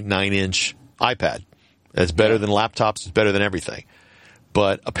 12.9-inch iPad. That's better than laptops. It's better than everything.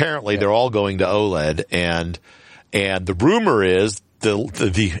 But apparently they're all going to OLED, and the rumor is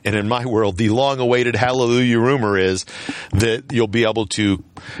and in my world, the long-awaited hallelujah rumor is that you'll be able to,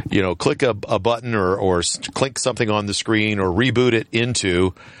 click a button or click something on the screen or reboot it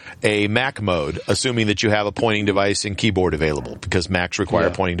into a Mac mode, assuming that you have a pointing device and keyboard available, because Macs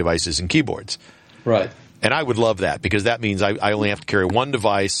require pointing devices and keyboards. Right. And I would love that, because that means I only have to carry one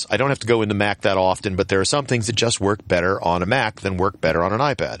device. I don't have to go into Mac that often, but there are some things that just work better on a Mac than work better on an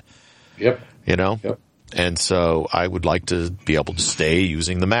iPad. Yep. Yep. And so I would like to be able to stay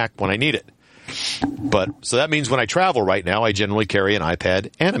using the Mac when I need it. But so that means when I travel right now, I generally carry an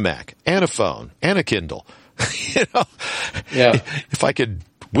iPad and a Mac and a phone and a Kindle. You know, Yeah. if I could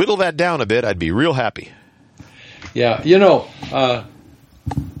whittle that down a bit, I'd be real happy. Yeah. You know,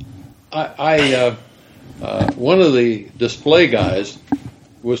 one of the display guys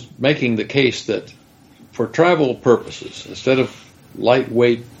was making the case that for travel purposes, instead of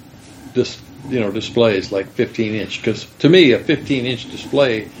lightweight displays like 15-inch, because to me a 15-inch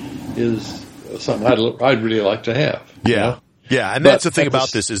display is something I'd really like to have. Yeah. You know? Yeah, and that's the thing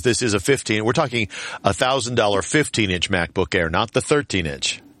about this is a 15. We're talking $1,000 15-inch MacBook Air, not the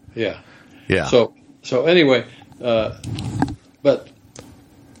 13-inch. Yeah. Yeah. So anyway, but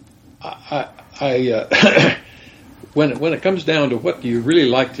I when it comes down to what you really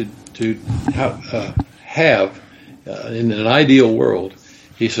like to have in an ideal world,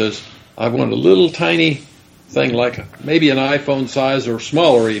 he says, I want a little tiny thing like maybe an iPhone size or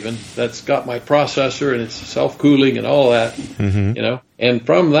smaller even, that's got my processor and it's self-cooling and all that, you know, and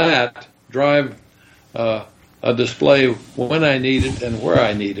from that drive a display when I need it and where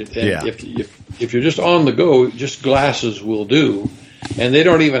I need it. And if you're just on the go, just glasses will do, and they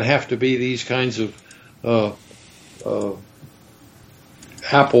don't even have to be these kinds of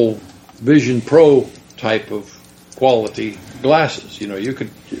Apple Vision Pro type of quality glasses. You know,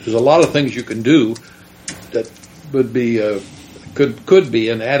 there's a lot of things you can do that would be could be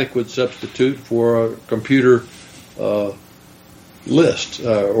an adequate substitute for a computer list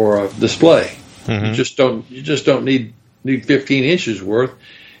or a display. You just don't need 15 inches worth.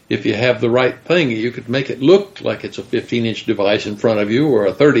 If you have the right thing, you could make it look like it's a 15-inch device in front of you, or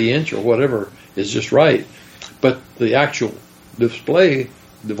a 30-inch, or whatever is just right. But the actual display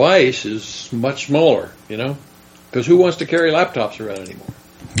device is much smaller, you know, because who wants to carry laptops around anymore?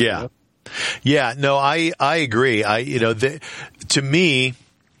 Yeah. You know? Yeah, no, I agree. To me,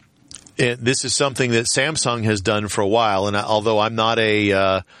 this is something that Samsung has done for a while, and although I'm not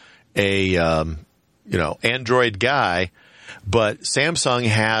a Android guy, but Samsung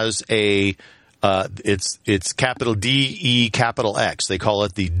has it's capital D-E capital X. They call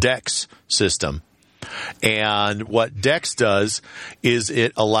it the DeX system. And what DeX does is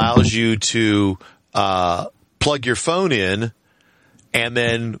it allows you to plug your phone in and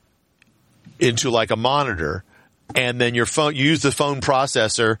then into like a monitor, and then you use the phone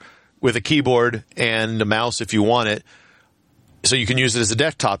processor with a keyboard and a mouse if you want it. So you can use it as a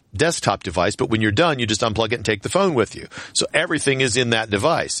desktop device, but when you're done, you just unplug it and take the phone with you. So everything is in that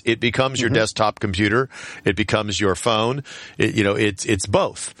device. It becomes your desktop computer. It becomes your phone. It's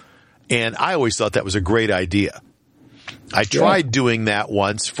both. And I always thought that was a great idea. I tried doing that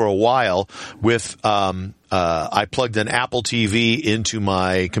once for a while with, I plugged an Apple TV into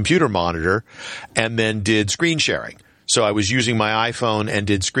my computer monitor and then did screen sharing. So I was using my iPhone and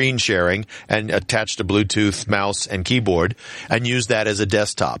did screen sharing and attached a Bluetooth mouse and keyboard and used that as a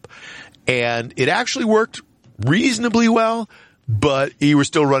desktop. And it actually worked reasonably well, but you were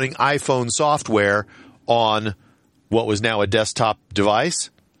still running iPhone software on what was now a desktop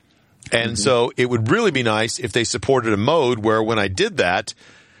device. And so it would really be nice if they supported a mode where when I did that,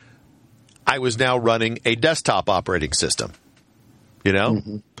 I was now running a desktop operating system, you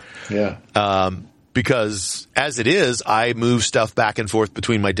know? Yeah. Because as it is, I move stuff back and forth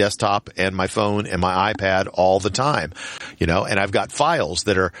between my desktop and my phone and my iPad all the time, you know, and I've got files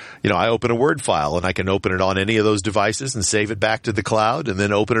that are, you know, I open a Word file and I can open it on any of those devices and save it back to the cloud, and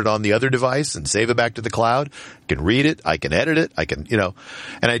then open it on the other device and save it back to the cloud. I can read it. I can edit it. I can, you know,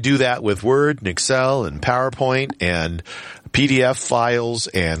 and I do that with Word and Excel and PowerPoint and PDF files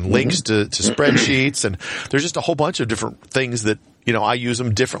and links to spreadsheets. And there's just a whole bunch of different things that, you know, I use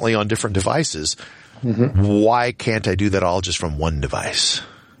them differently on different devices. Why can't I do that all just from one device?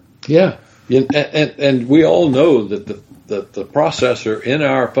 Yeah. And we all know that the processor in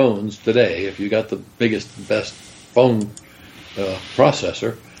our phones today, if you got the biggest, best phone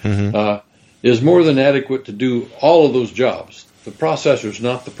processor, is more than adequate to do all of those jobs. The processor's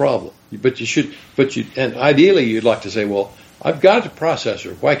not the problem. And ideally you'd like to say, well, I've got a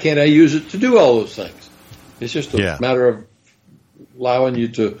processor. Why can't I use it to do all those things? It's just a matter of allowing you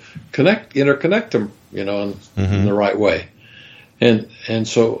to interconnect them, you know, in the right way. And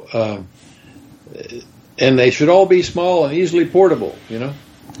so, and they should all be small and easily portable, you know,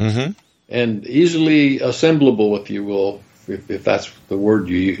 and easily assemblable, if you will, if that's the word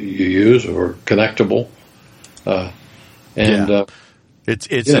you use, or connectable.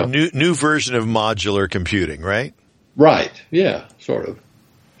 It's a new version of modular computing, right? Right. Yeah, sort of.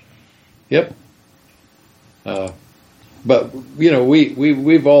 Yep. But, you know,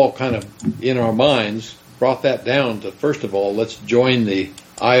 we've all kind of, in our minds, brought that down to, first of all, let's join the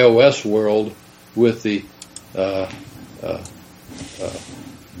iOS world with the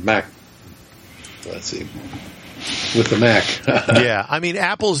Mac. Let's see, with the Mac. Yeah, I mean,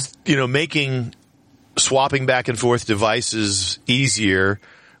 Apple's making swapping back and forth devices easier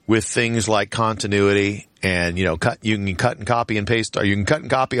with things like continuity, and you can cut and copy and paste, or you can cut and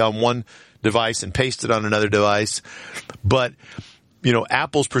copy on one device and paste it on another device. But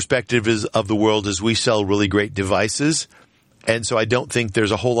Apple's perspective of the world is we sell really great devices, and so I don't think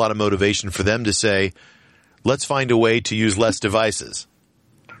there's a whole lot of motivation for them to say, let's find a way to use less devices.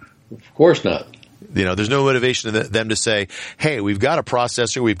 Of course not. There's no motivation to them to say, hey, we've got a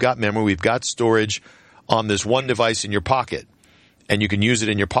processor, we've got memory, we've got storage on this one device in your pocket, and you can use it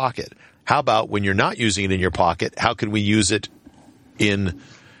in your pocket. How about when you're not using it in your pocket, how can we use it in,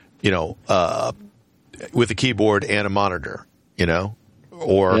 with a keyboard and a monitor,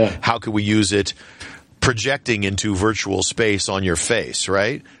 or how could we use it projecting into virtual space on your face,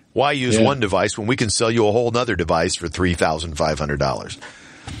 right? Why use one device when we can sell you a whole other device for $3,500?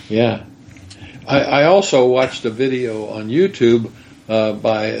 Yeah. I also watched a video on YouTube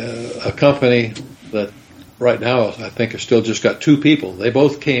by a company that right now I think has still just got two people. They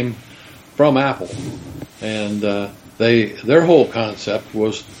both came from Apple, and their whole concept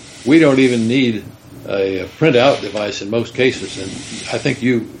was we don't even need a printout device in most cases. And I think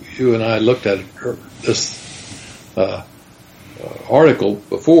you and I looked at this article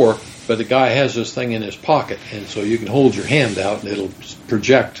before, but the guy has this thing in his pocket, and so you can hold your hand out and it'll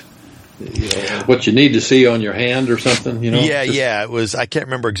project what you need to see on your hand or something, Yeah. It was, I can't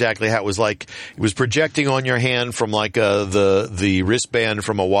remember exactly how it was like. It was projecting on your hand from like the wristband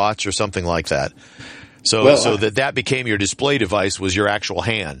from a watch or something like that. So that became your display device, was your actual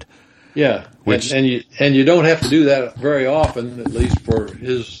hand. Yeah. And you don't have to do that very often, at least for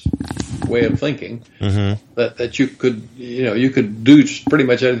his way of thinking, that you could do pretty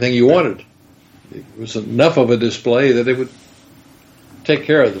much anything you wanted. It was enough of a display that it would take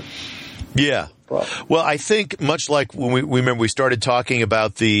care of them. Yeah. Well, I think much like when we remember we started talking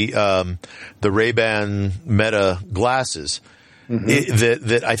about the Ray-Ban Meta glasses,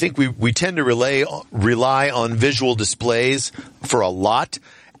 that I think we tend to rely on visual displays for a lot,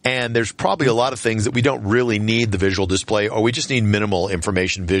 and there's probably a lot of things that we don't really need the visual display, or we just need minimal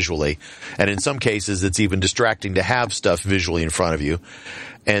information visually. And in some cases, it's even distracting to have stuff visually in front of you.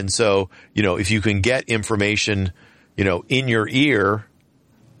 And so, if you can get information, in your ear,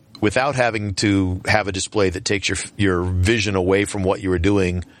 without having to have a display that takes your vision away from what you were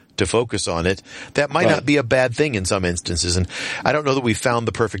doing to focus on it, that might not be a bad thing in some instances. And I don't know that we've found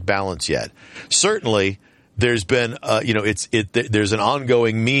the perfect balance yet. Certainly, there's been, there's an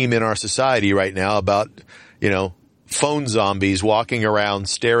ongoing meme in our society right now about, phone zombies walking around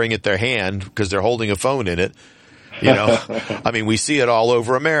staring at their hand because they're holding a phone in it. I mean, we see it all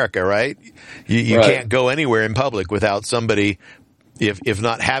over America, right? You can't go anywhere in public without somebody, if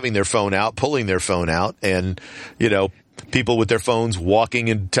not having their phone out, pulling their phone out, and, people with their phones walking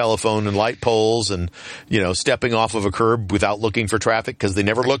in telephone and light poles and, stepping off of a curb without looking for traffic because they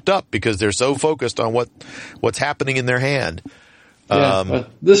never looked up because they're so focused on what's happening in their hand. Yeah,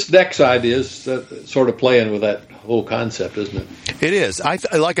 this DeX idea is sort of playing with that whole concept, isn't it? It is.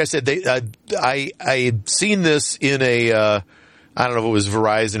 Like I said, I had seen this in a, I don't know if it was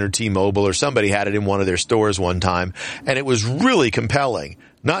Verizon or T-Mobile or somebody had it in one of their stores one time, and it was really compelling.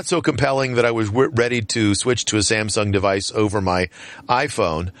 Not so compelling that I was ready to switch to a Samsung device over my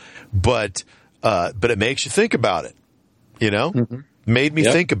iPhone, but it makes you think about it, Made me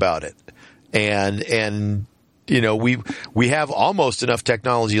think about it. And we have almost enough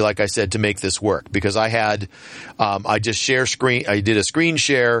technology, like I said, to make this work, because I had, I did a screen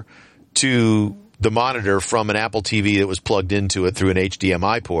share to the monitor from an Apple TV that was plugged into it through an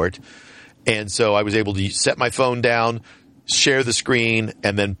HDMI port. And so I was able to set my phone down, share the screen,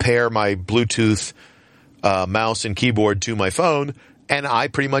 and then pair my Bluetooth mouse and keyboard to my phone, and I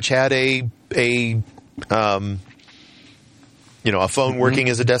pretty much had a phone working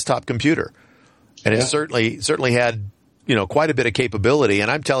as a desktop computer. And it certainly had, quite a bit of capability. And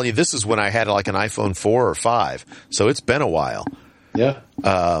I'm telling you, this is when I had like an iPhone 4 or 5. So it's been a while. Yeah.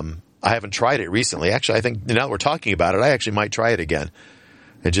 I haven't tried it recently. Actually, I think now that we're talking about it, I actually might try it again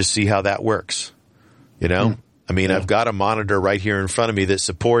and just see how that works. I mean, I've got a monitor right here in front of me that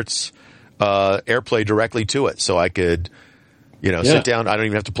supports AirPlay directly to it. So I could, sit down. I don't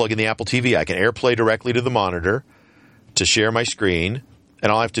even have to plug in the Apple TV. I can AirPlay directly to the monitor to share my screen.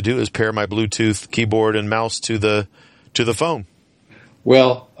 And all I have to do is pair my Bluetooth keyboard and mouse to the phone.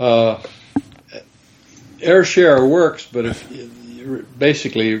 Well, AirShare works, but it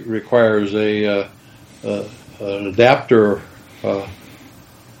basically requires an adapter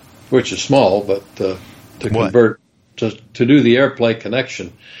which is small, but to convert to do the AirPlay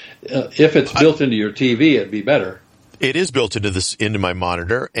connection. If it's built into your TV, it'd be better. It is built into my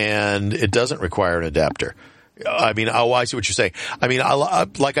monitor, and it doesn't require an adapter. I mean, I see what you're saying. I mean,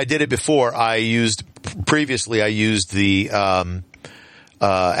 like I did it before. Previously I used the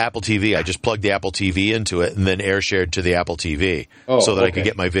Apple TV. I just plugged the Apple TV into it and then air shared to the Apple TV so that I could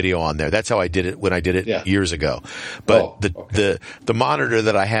get my video on there. That's how I did it when I did it years ago. But the monitor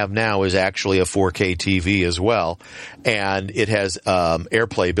that I have now is actually a 4K TV as well, and it has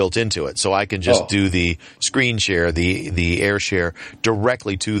AirPlay built into it, so I can just do the screen share, the air share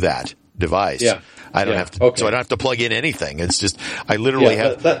directly to that device. Yeah. I don't have to, so I don't have to plug in anything. It's just I literally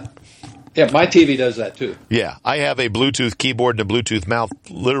have. My TV does that too. Yeah, I have a Bluetooth keyboard and a Bluetooth mouse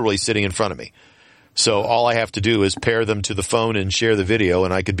literally sitting in front of me. So all I have to do is pair them to the phone and share the video,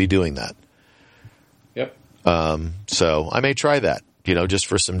 and I could be doing that. Yep. So I may try that, just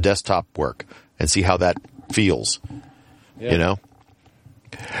for some desktop work and see how that feels. Yeah.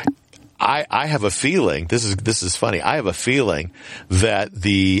 I have a feeling, this is funny, I have a feeling that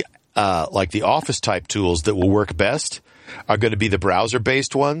the Office type tools that will work best are going to be the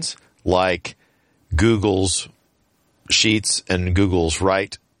browser-based ones, like Google's Sheets and Google's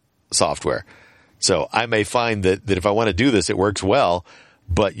Write software. So I may find that if I want to do this, it works well,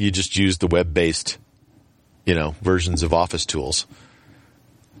 but you just use the web-based, versions of Office tools.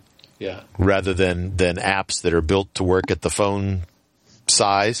 Yeah. Rather than apps that are built to work at the phone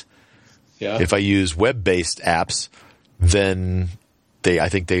size. Yeah. If I use web-based apps, then I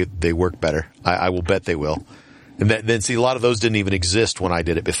think they work better. I will bet they will. And then see, a lot of those didn't even exist when I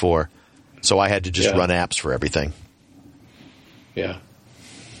did it before. So I had to just run apps for everything. Yeah.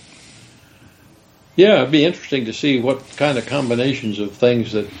 Yeah, it'd be interesting to see what kind of combinations of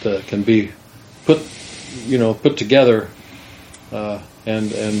things that can be put together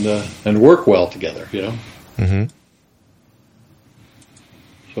and work well together, Mm-hmm.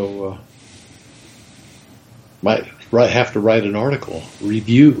 So might have to write an article,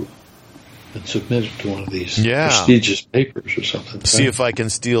 review, and submit it to one of these prestigious papers or something. See if I can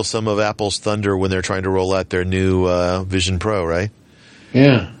steal some of Apple's thunder when they're trying to roll out their new Vision Pro, right?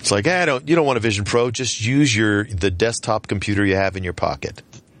 Yeah. It's like, you don't want a Vision Pro, just use the desktop computer you have in your pocket.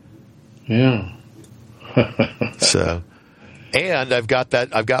 Yeah. So, and I've got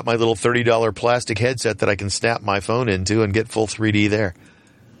my little $30 plastic headset that I can snap my phone into and get full 3D there.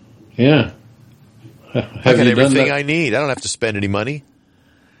 Yeah. I got everything I need. I don't have to spend any money.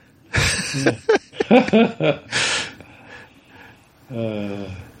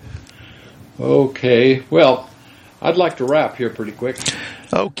 Okay. Well, I'd like to wrap here pretty quick.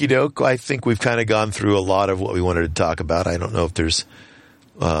 Okie doke. I think we've kind of gone through a lot of what we wanted to talk about. I don't know if there's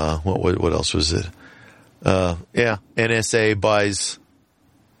what else was it? NSA buys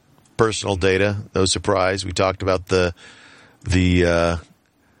personal data. No surprise. We talked about the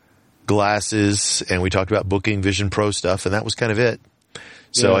glasses, and we talked about booking Vision Pro stuff, and that was kind of it.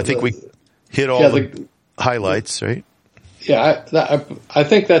 So I think we hit all the highlights, right? Yeah, I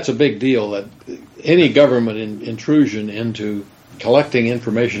think that's a big deal, that any government intrusion into collecting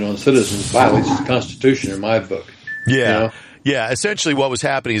information on citizens violates the Constitution in my book. Yeah. Yeah, essentially what was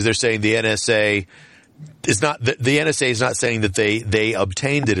happening is they're saying the NSA is not saying that they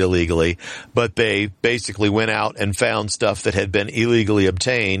obtained it illegally, but they basically went out and found stuff that had been illegally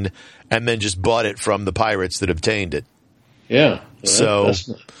obtained and then just bought it from the pirates that obtained it. Yeah. So that's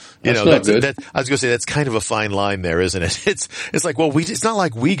not good. I was going to say that's kind of a fine line there, isn't it? It's like, well, it's not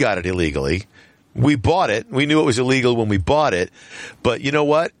like we got it illegally. We bought it. We knew it was illegal when we bought it. But you know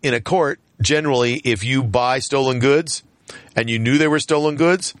what? In a court, generally, if you buy stolen goods and you knew they were stolen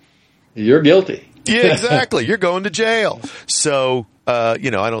goods, you're guilty. Yeah, exactly. You're going to jail. So, I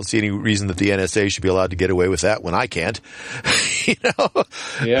don't see any reason that the NSA should be allowed to get away with that when I can't.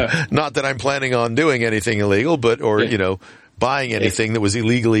 Yeah. Not that I'm planning on doing anything illegal, buying anything that was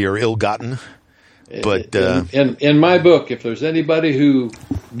illegally or ill-gotten. But in my book, if there's anybody who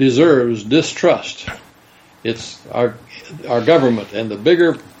deserves distrust, it's our government, and the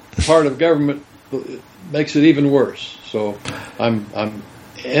bigger part of government makes it even worse. So I'm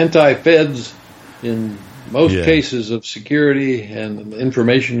anti-feds in most cases of security and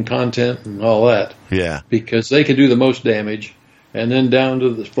information content and all that. Yeah. Because they can do the most damage, and then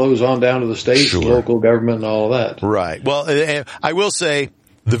flows on down to the states, local government, and all of that. Right. Well, I will say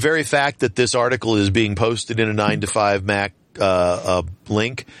the very fact that this article is being posted in a 9to5 Mac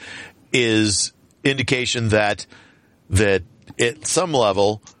link is indication that at some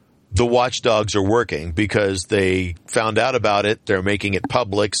level the watchdogs are working because they found out about it. They're making it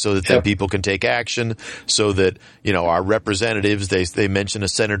public so that then people can take action, so that, our representatives, they mention a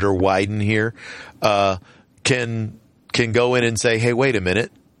Senator Wyden here, can go in and say, hey, wait a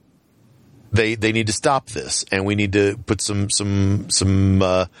minute. They need to stop this, and we need to put put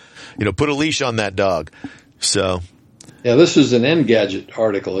a leash on that dog. So. Yeah, this is an Engadget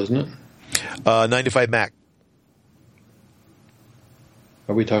article, isn't it? 9 to 5 Mac.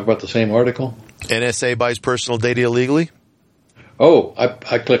 Are we talking about the same article? NSA buys personal data illegally? Oh,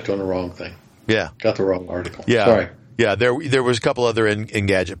 I clicked on the wrong thing. Yeah. Got the wrong article. Yeah. Sorry. Yeah, there was a couple other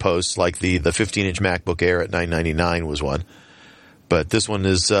Engadget posts, like the 15-inch MacBook Air at $999 was one. But this one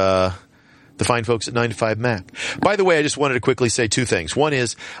is the fine folks at 9 to 5 Mac. By the way, I just wanted to quickly say two things. One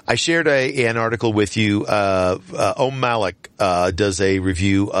is I shared an article with you. Om Malik does a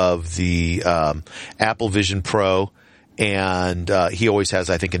review of the Apple Vision Pro. And he always has,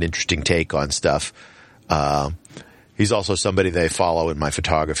 I think, an interesting take on stuff. He's also somebody that I follow in my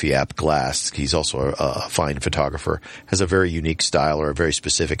photography app, Glass. He's also a fine photographer. Has a very unique style, or a very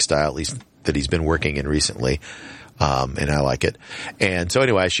specific style, at least, that he's been working in recently. And I like it. And so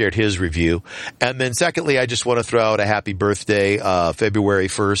anyway, I shared his review. And then secondly, I just want to throw out a happy birthday. February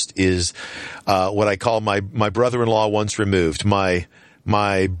 1st is what I call my brother-in-law once removed. My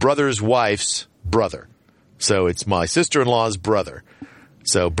brother's wife's brother. So it's my sister-in-law's brother.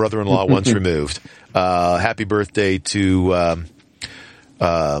 So brother-in-law once removed. Happy birthday to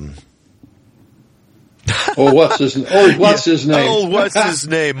what's his name? What's his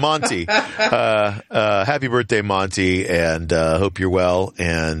name? Monty. Happy birthday, Monty, and hope you're well,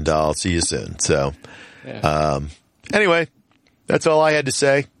 and I'll see you soon. So anyway, that's all I had to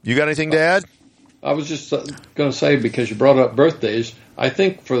say. You got anything to add? I was just going to say, because you brought up birthdays, I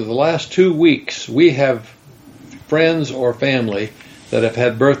think for the last 2 weeks we have friends or family that have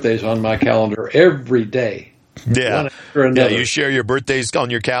had birthdays on my calendar every day. Yeah. One after another. Yeah, you share your birthdays on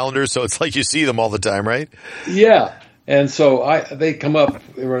your calendar, so it's like you see them all the time, right? Yeah. And so they come up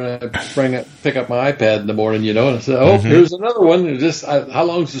when I pick up my iPad in the morning, and I say, here's another one. How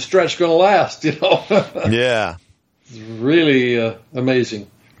long is the stretch going to last, Yeah. It's really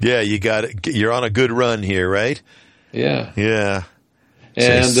amazing. Yeah, you're on a good run here, right? Yeah. Yeah.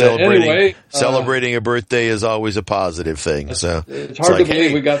 And celebrating a birthday is always a positive thing. So it's hard to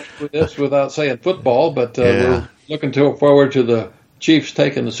believe we got through this without saying football, but we're looking forward to the Chiefs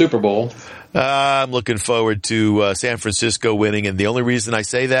taking the Super Bowl. I'm looking forward to San Francisco winning, and the only reason I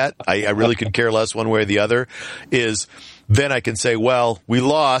say that, I really could care less one way or the other, is then I can say, well, we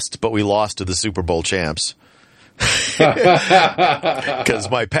lost, but we lost to the Super Bowl champs.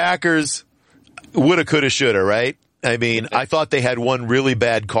 Because my Packers woulda, coulda, shoulda, right? I mean, I thought they had one really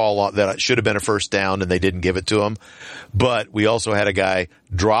bad call that should have been a first down, and they didn't give it to him. But we also had a guy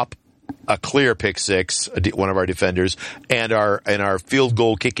drop a clear pick six, one of our defenders, and our field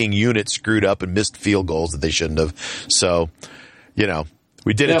goal kicking unit screwed up and missed field goals that they shouldn't have. So,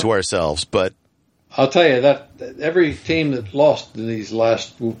 we did it to ourselves. But I'll tell you that every team that lost in these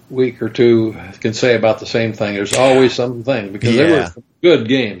last week or two can say about the same thing. There's always something, because they were good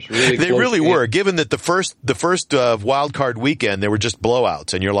games. Really, they really games. were. Given that the first wild card weekend, they were just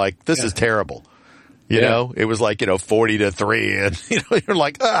blowouts, and you're like, this is terrible. You know, it was like 40-3, and you're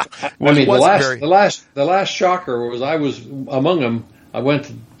like, I mean, the last shocker was I was among them. I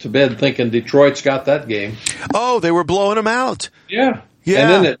went to bed thinking Detroit's got that game. Oh, they were blowing them out. Yeah. Yeah.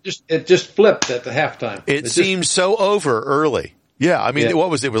 And then it just flipped at the halftime. It seemed so over early. Yeah, I mean, what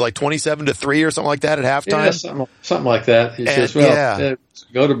was it? It was like 27-3 or something like that at halftime? Yeah, something like that. He says,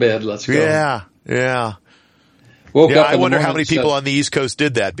 go to bed, let's go. Yeah. I wonder how many people on the East Coast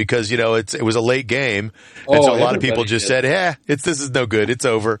did that, because, it was a late game, and so a lot of people just said, this is no good, it's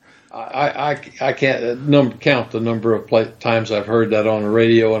over. I can't count the number of times I've heard that on the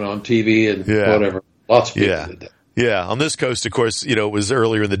radio and on TV and whatever. Lots of people did that. Yeah, on this coast, of course, it was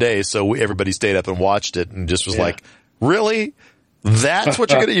earlier in the day, so everybody stayed up and watched it and just was like, really? That's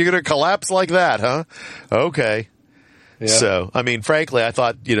what you're gonna collapse like that, huh? Okay. Yeah. So, I mean, frankly, I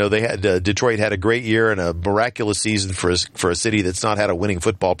thought, they had Detroit had a great year and a miraculous season for a city that's not had a winning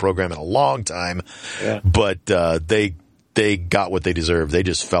football program in a long time. Yeah. But they got what they deserved. They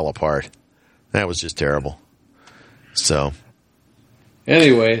just fell apart. That was just terrible. So.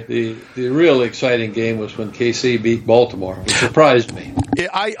 Anyway, the real exciting game was when KC beat Baltimore, which surprised me.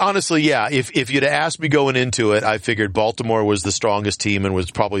 I honestly, if you'd asked me going into it, I figured Baltimore was the strongest team and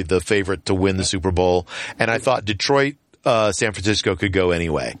was probably the favorite to win the Super Bowl. And I thought Detroit, San Francisco could go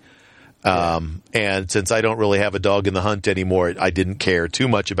anyway. And since I don't really have a dog in the hunt anymore, I didn't care too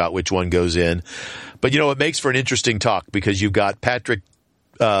much about which one goes in. But, it makes for an interesting talk, because you've got Patrick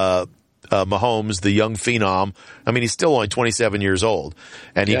Mahomes, the young phenom. I mean, he's still only 27 years old,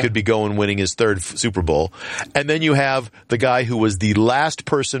 and he could be winning his third Super Bowl. And then you have the guy who was the last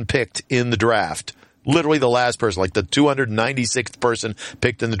person picked in the draft, literally the last person, like the 296th person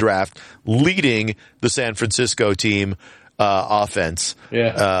picked in the draft, leading the San Francisco team offense.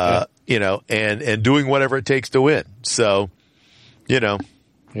 You know, and doing whatever it takes to win. So, you know.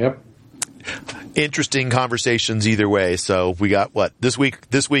 Yep. Interesting conversations either way. So we got what this week?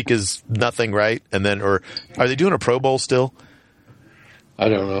 This week is nothing, right? And then, or are they doing a Pro Bowl still? I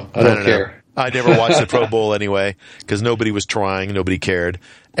don't know. I don't care. Know. I never watched the Pro Bowl anyway because nobody was trying, nobody cared.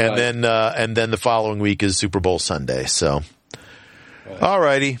 And then the following week is Super Bowl Sunday. So, all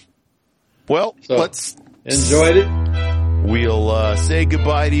righty. Well, let's enjoyed it. We'll say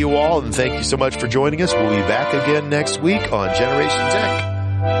goodbye to you all, and thank you so much for joining us. We'll be back again next week on Generation Tech.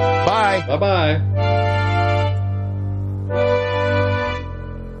 Bye. Bye-bye.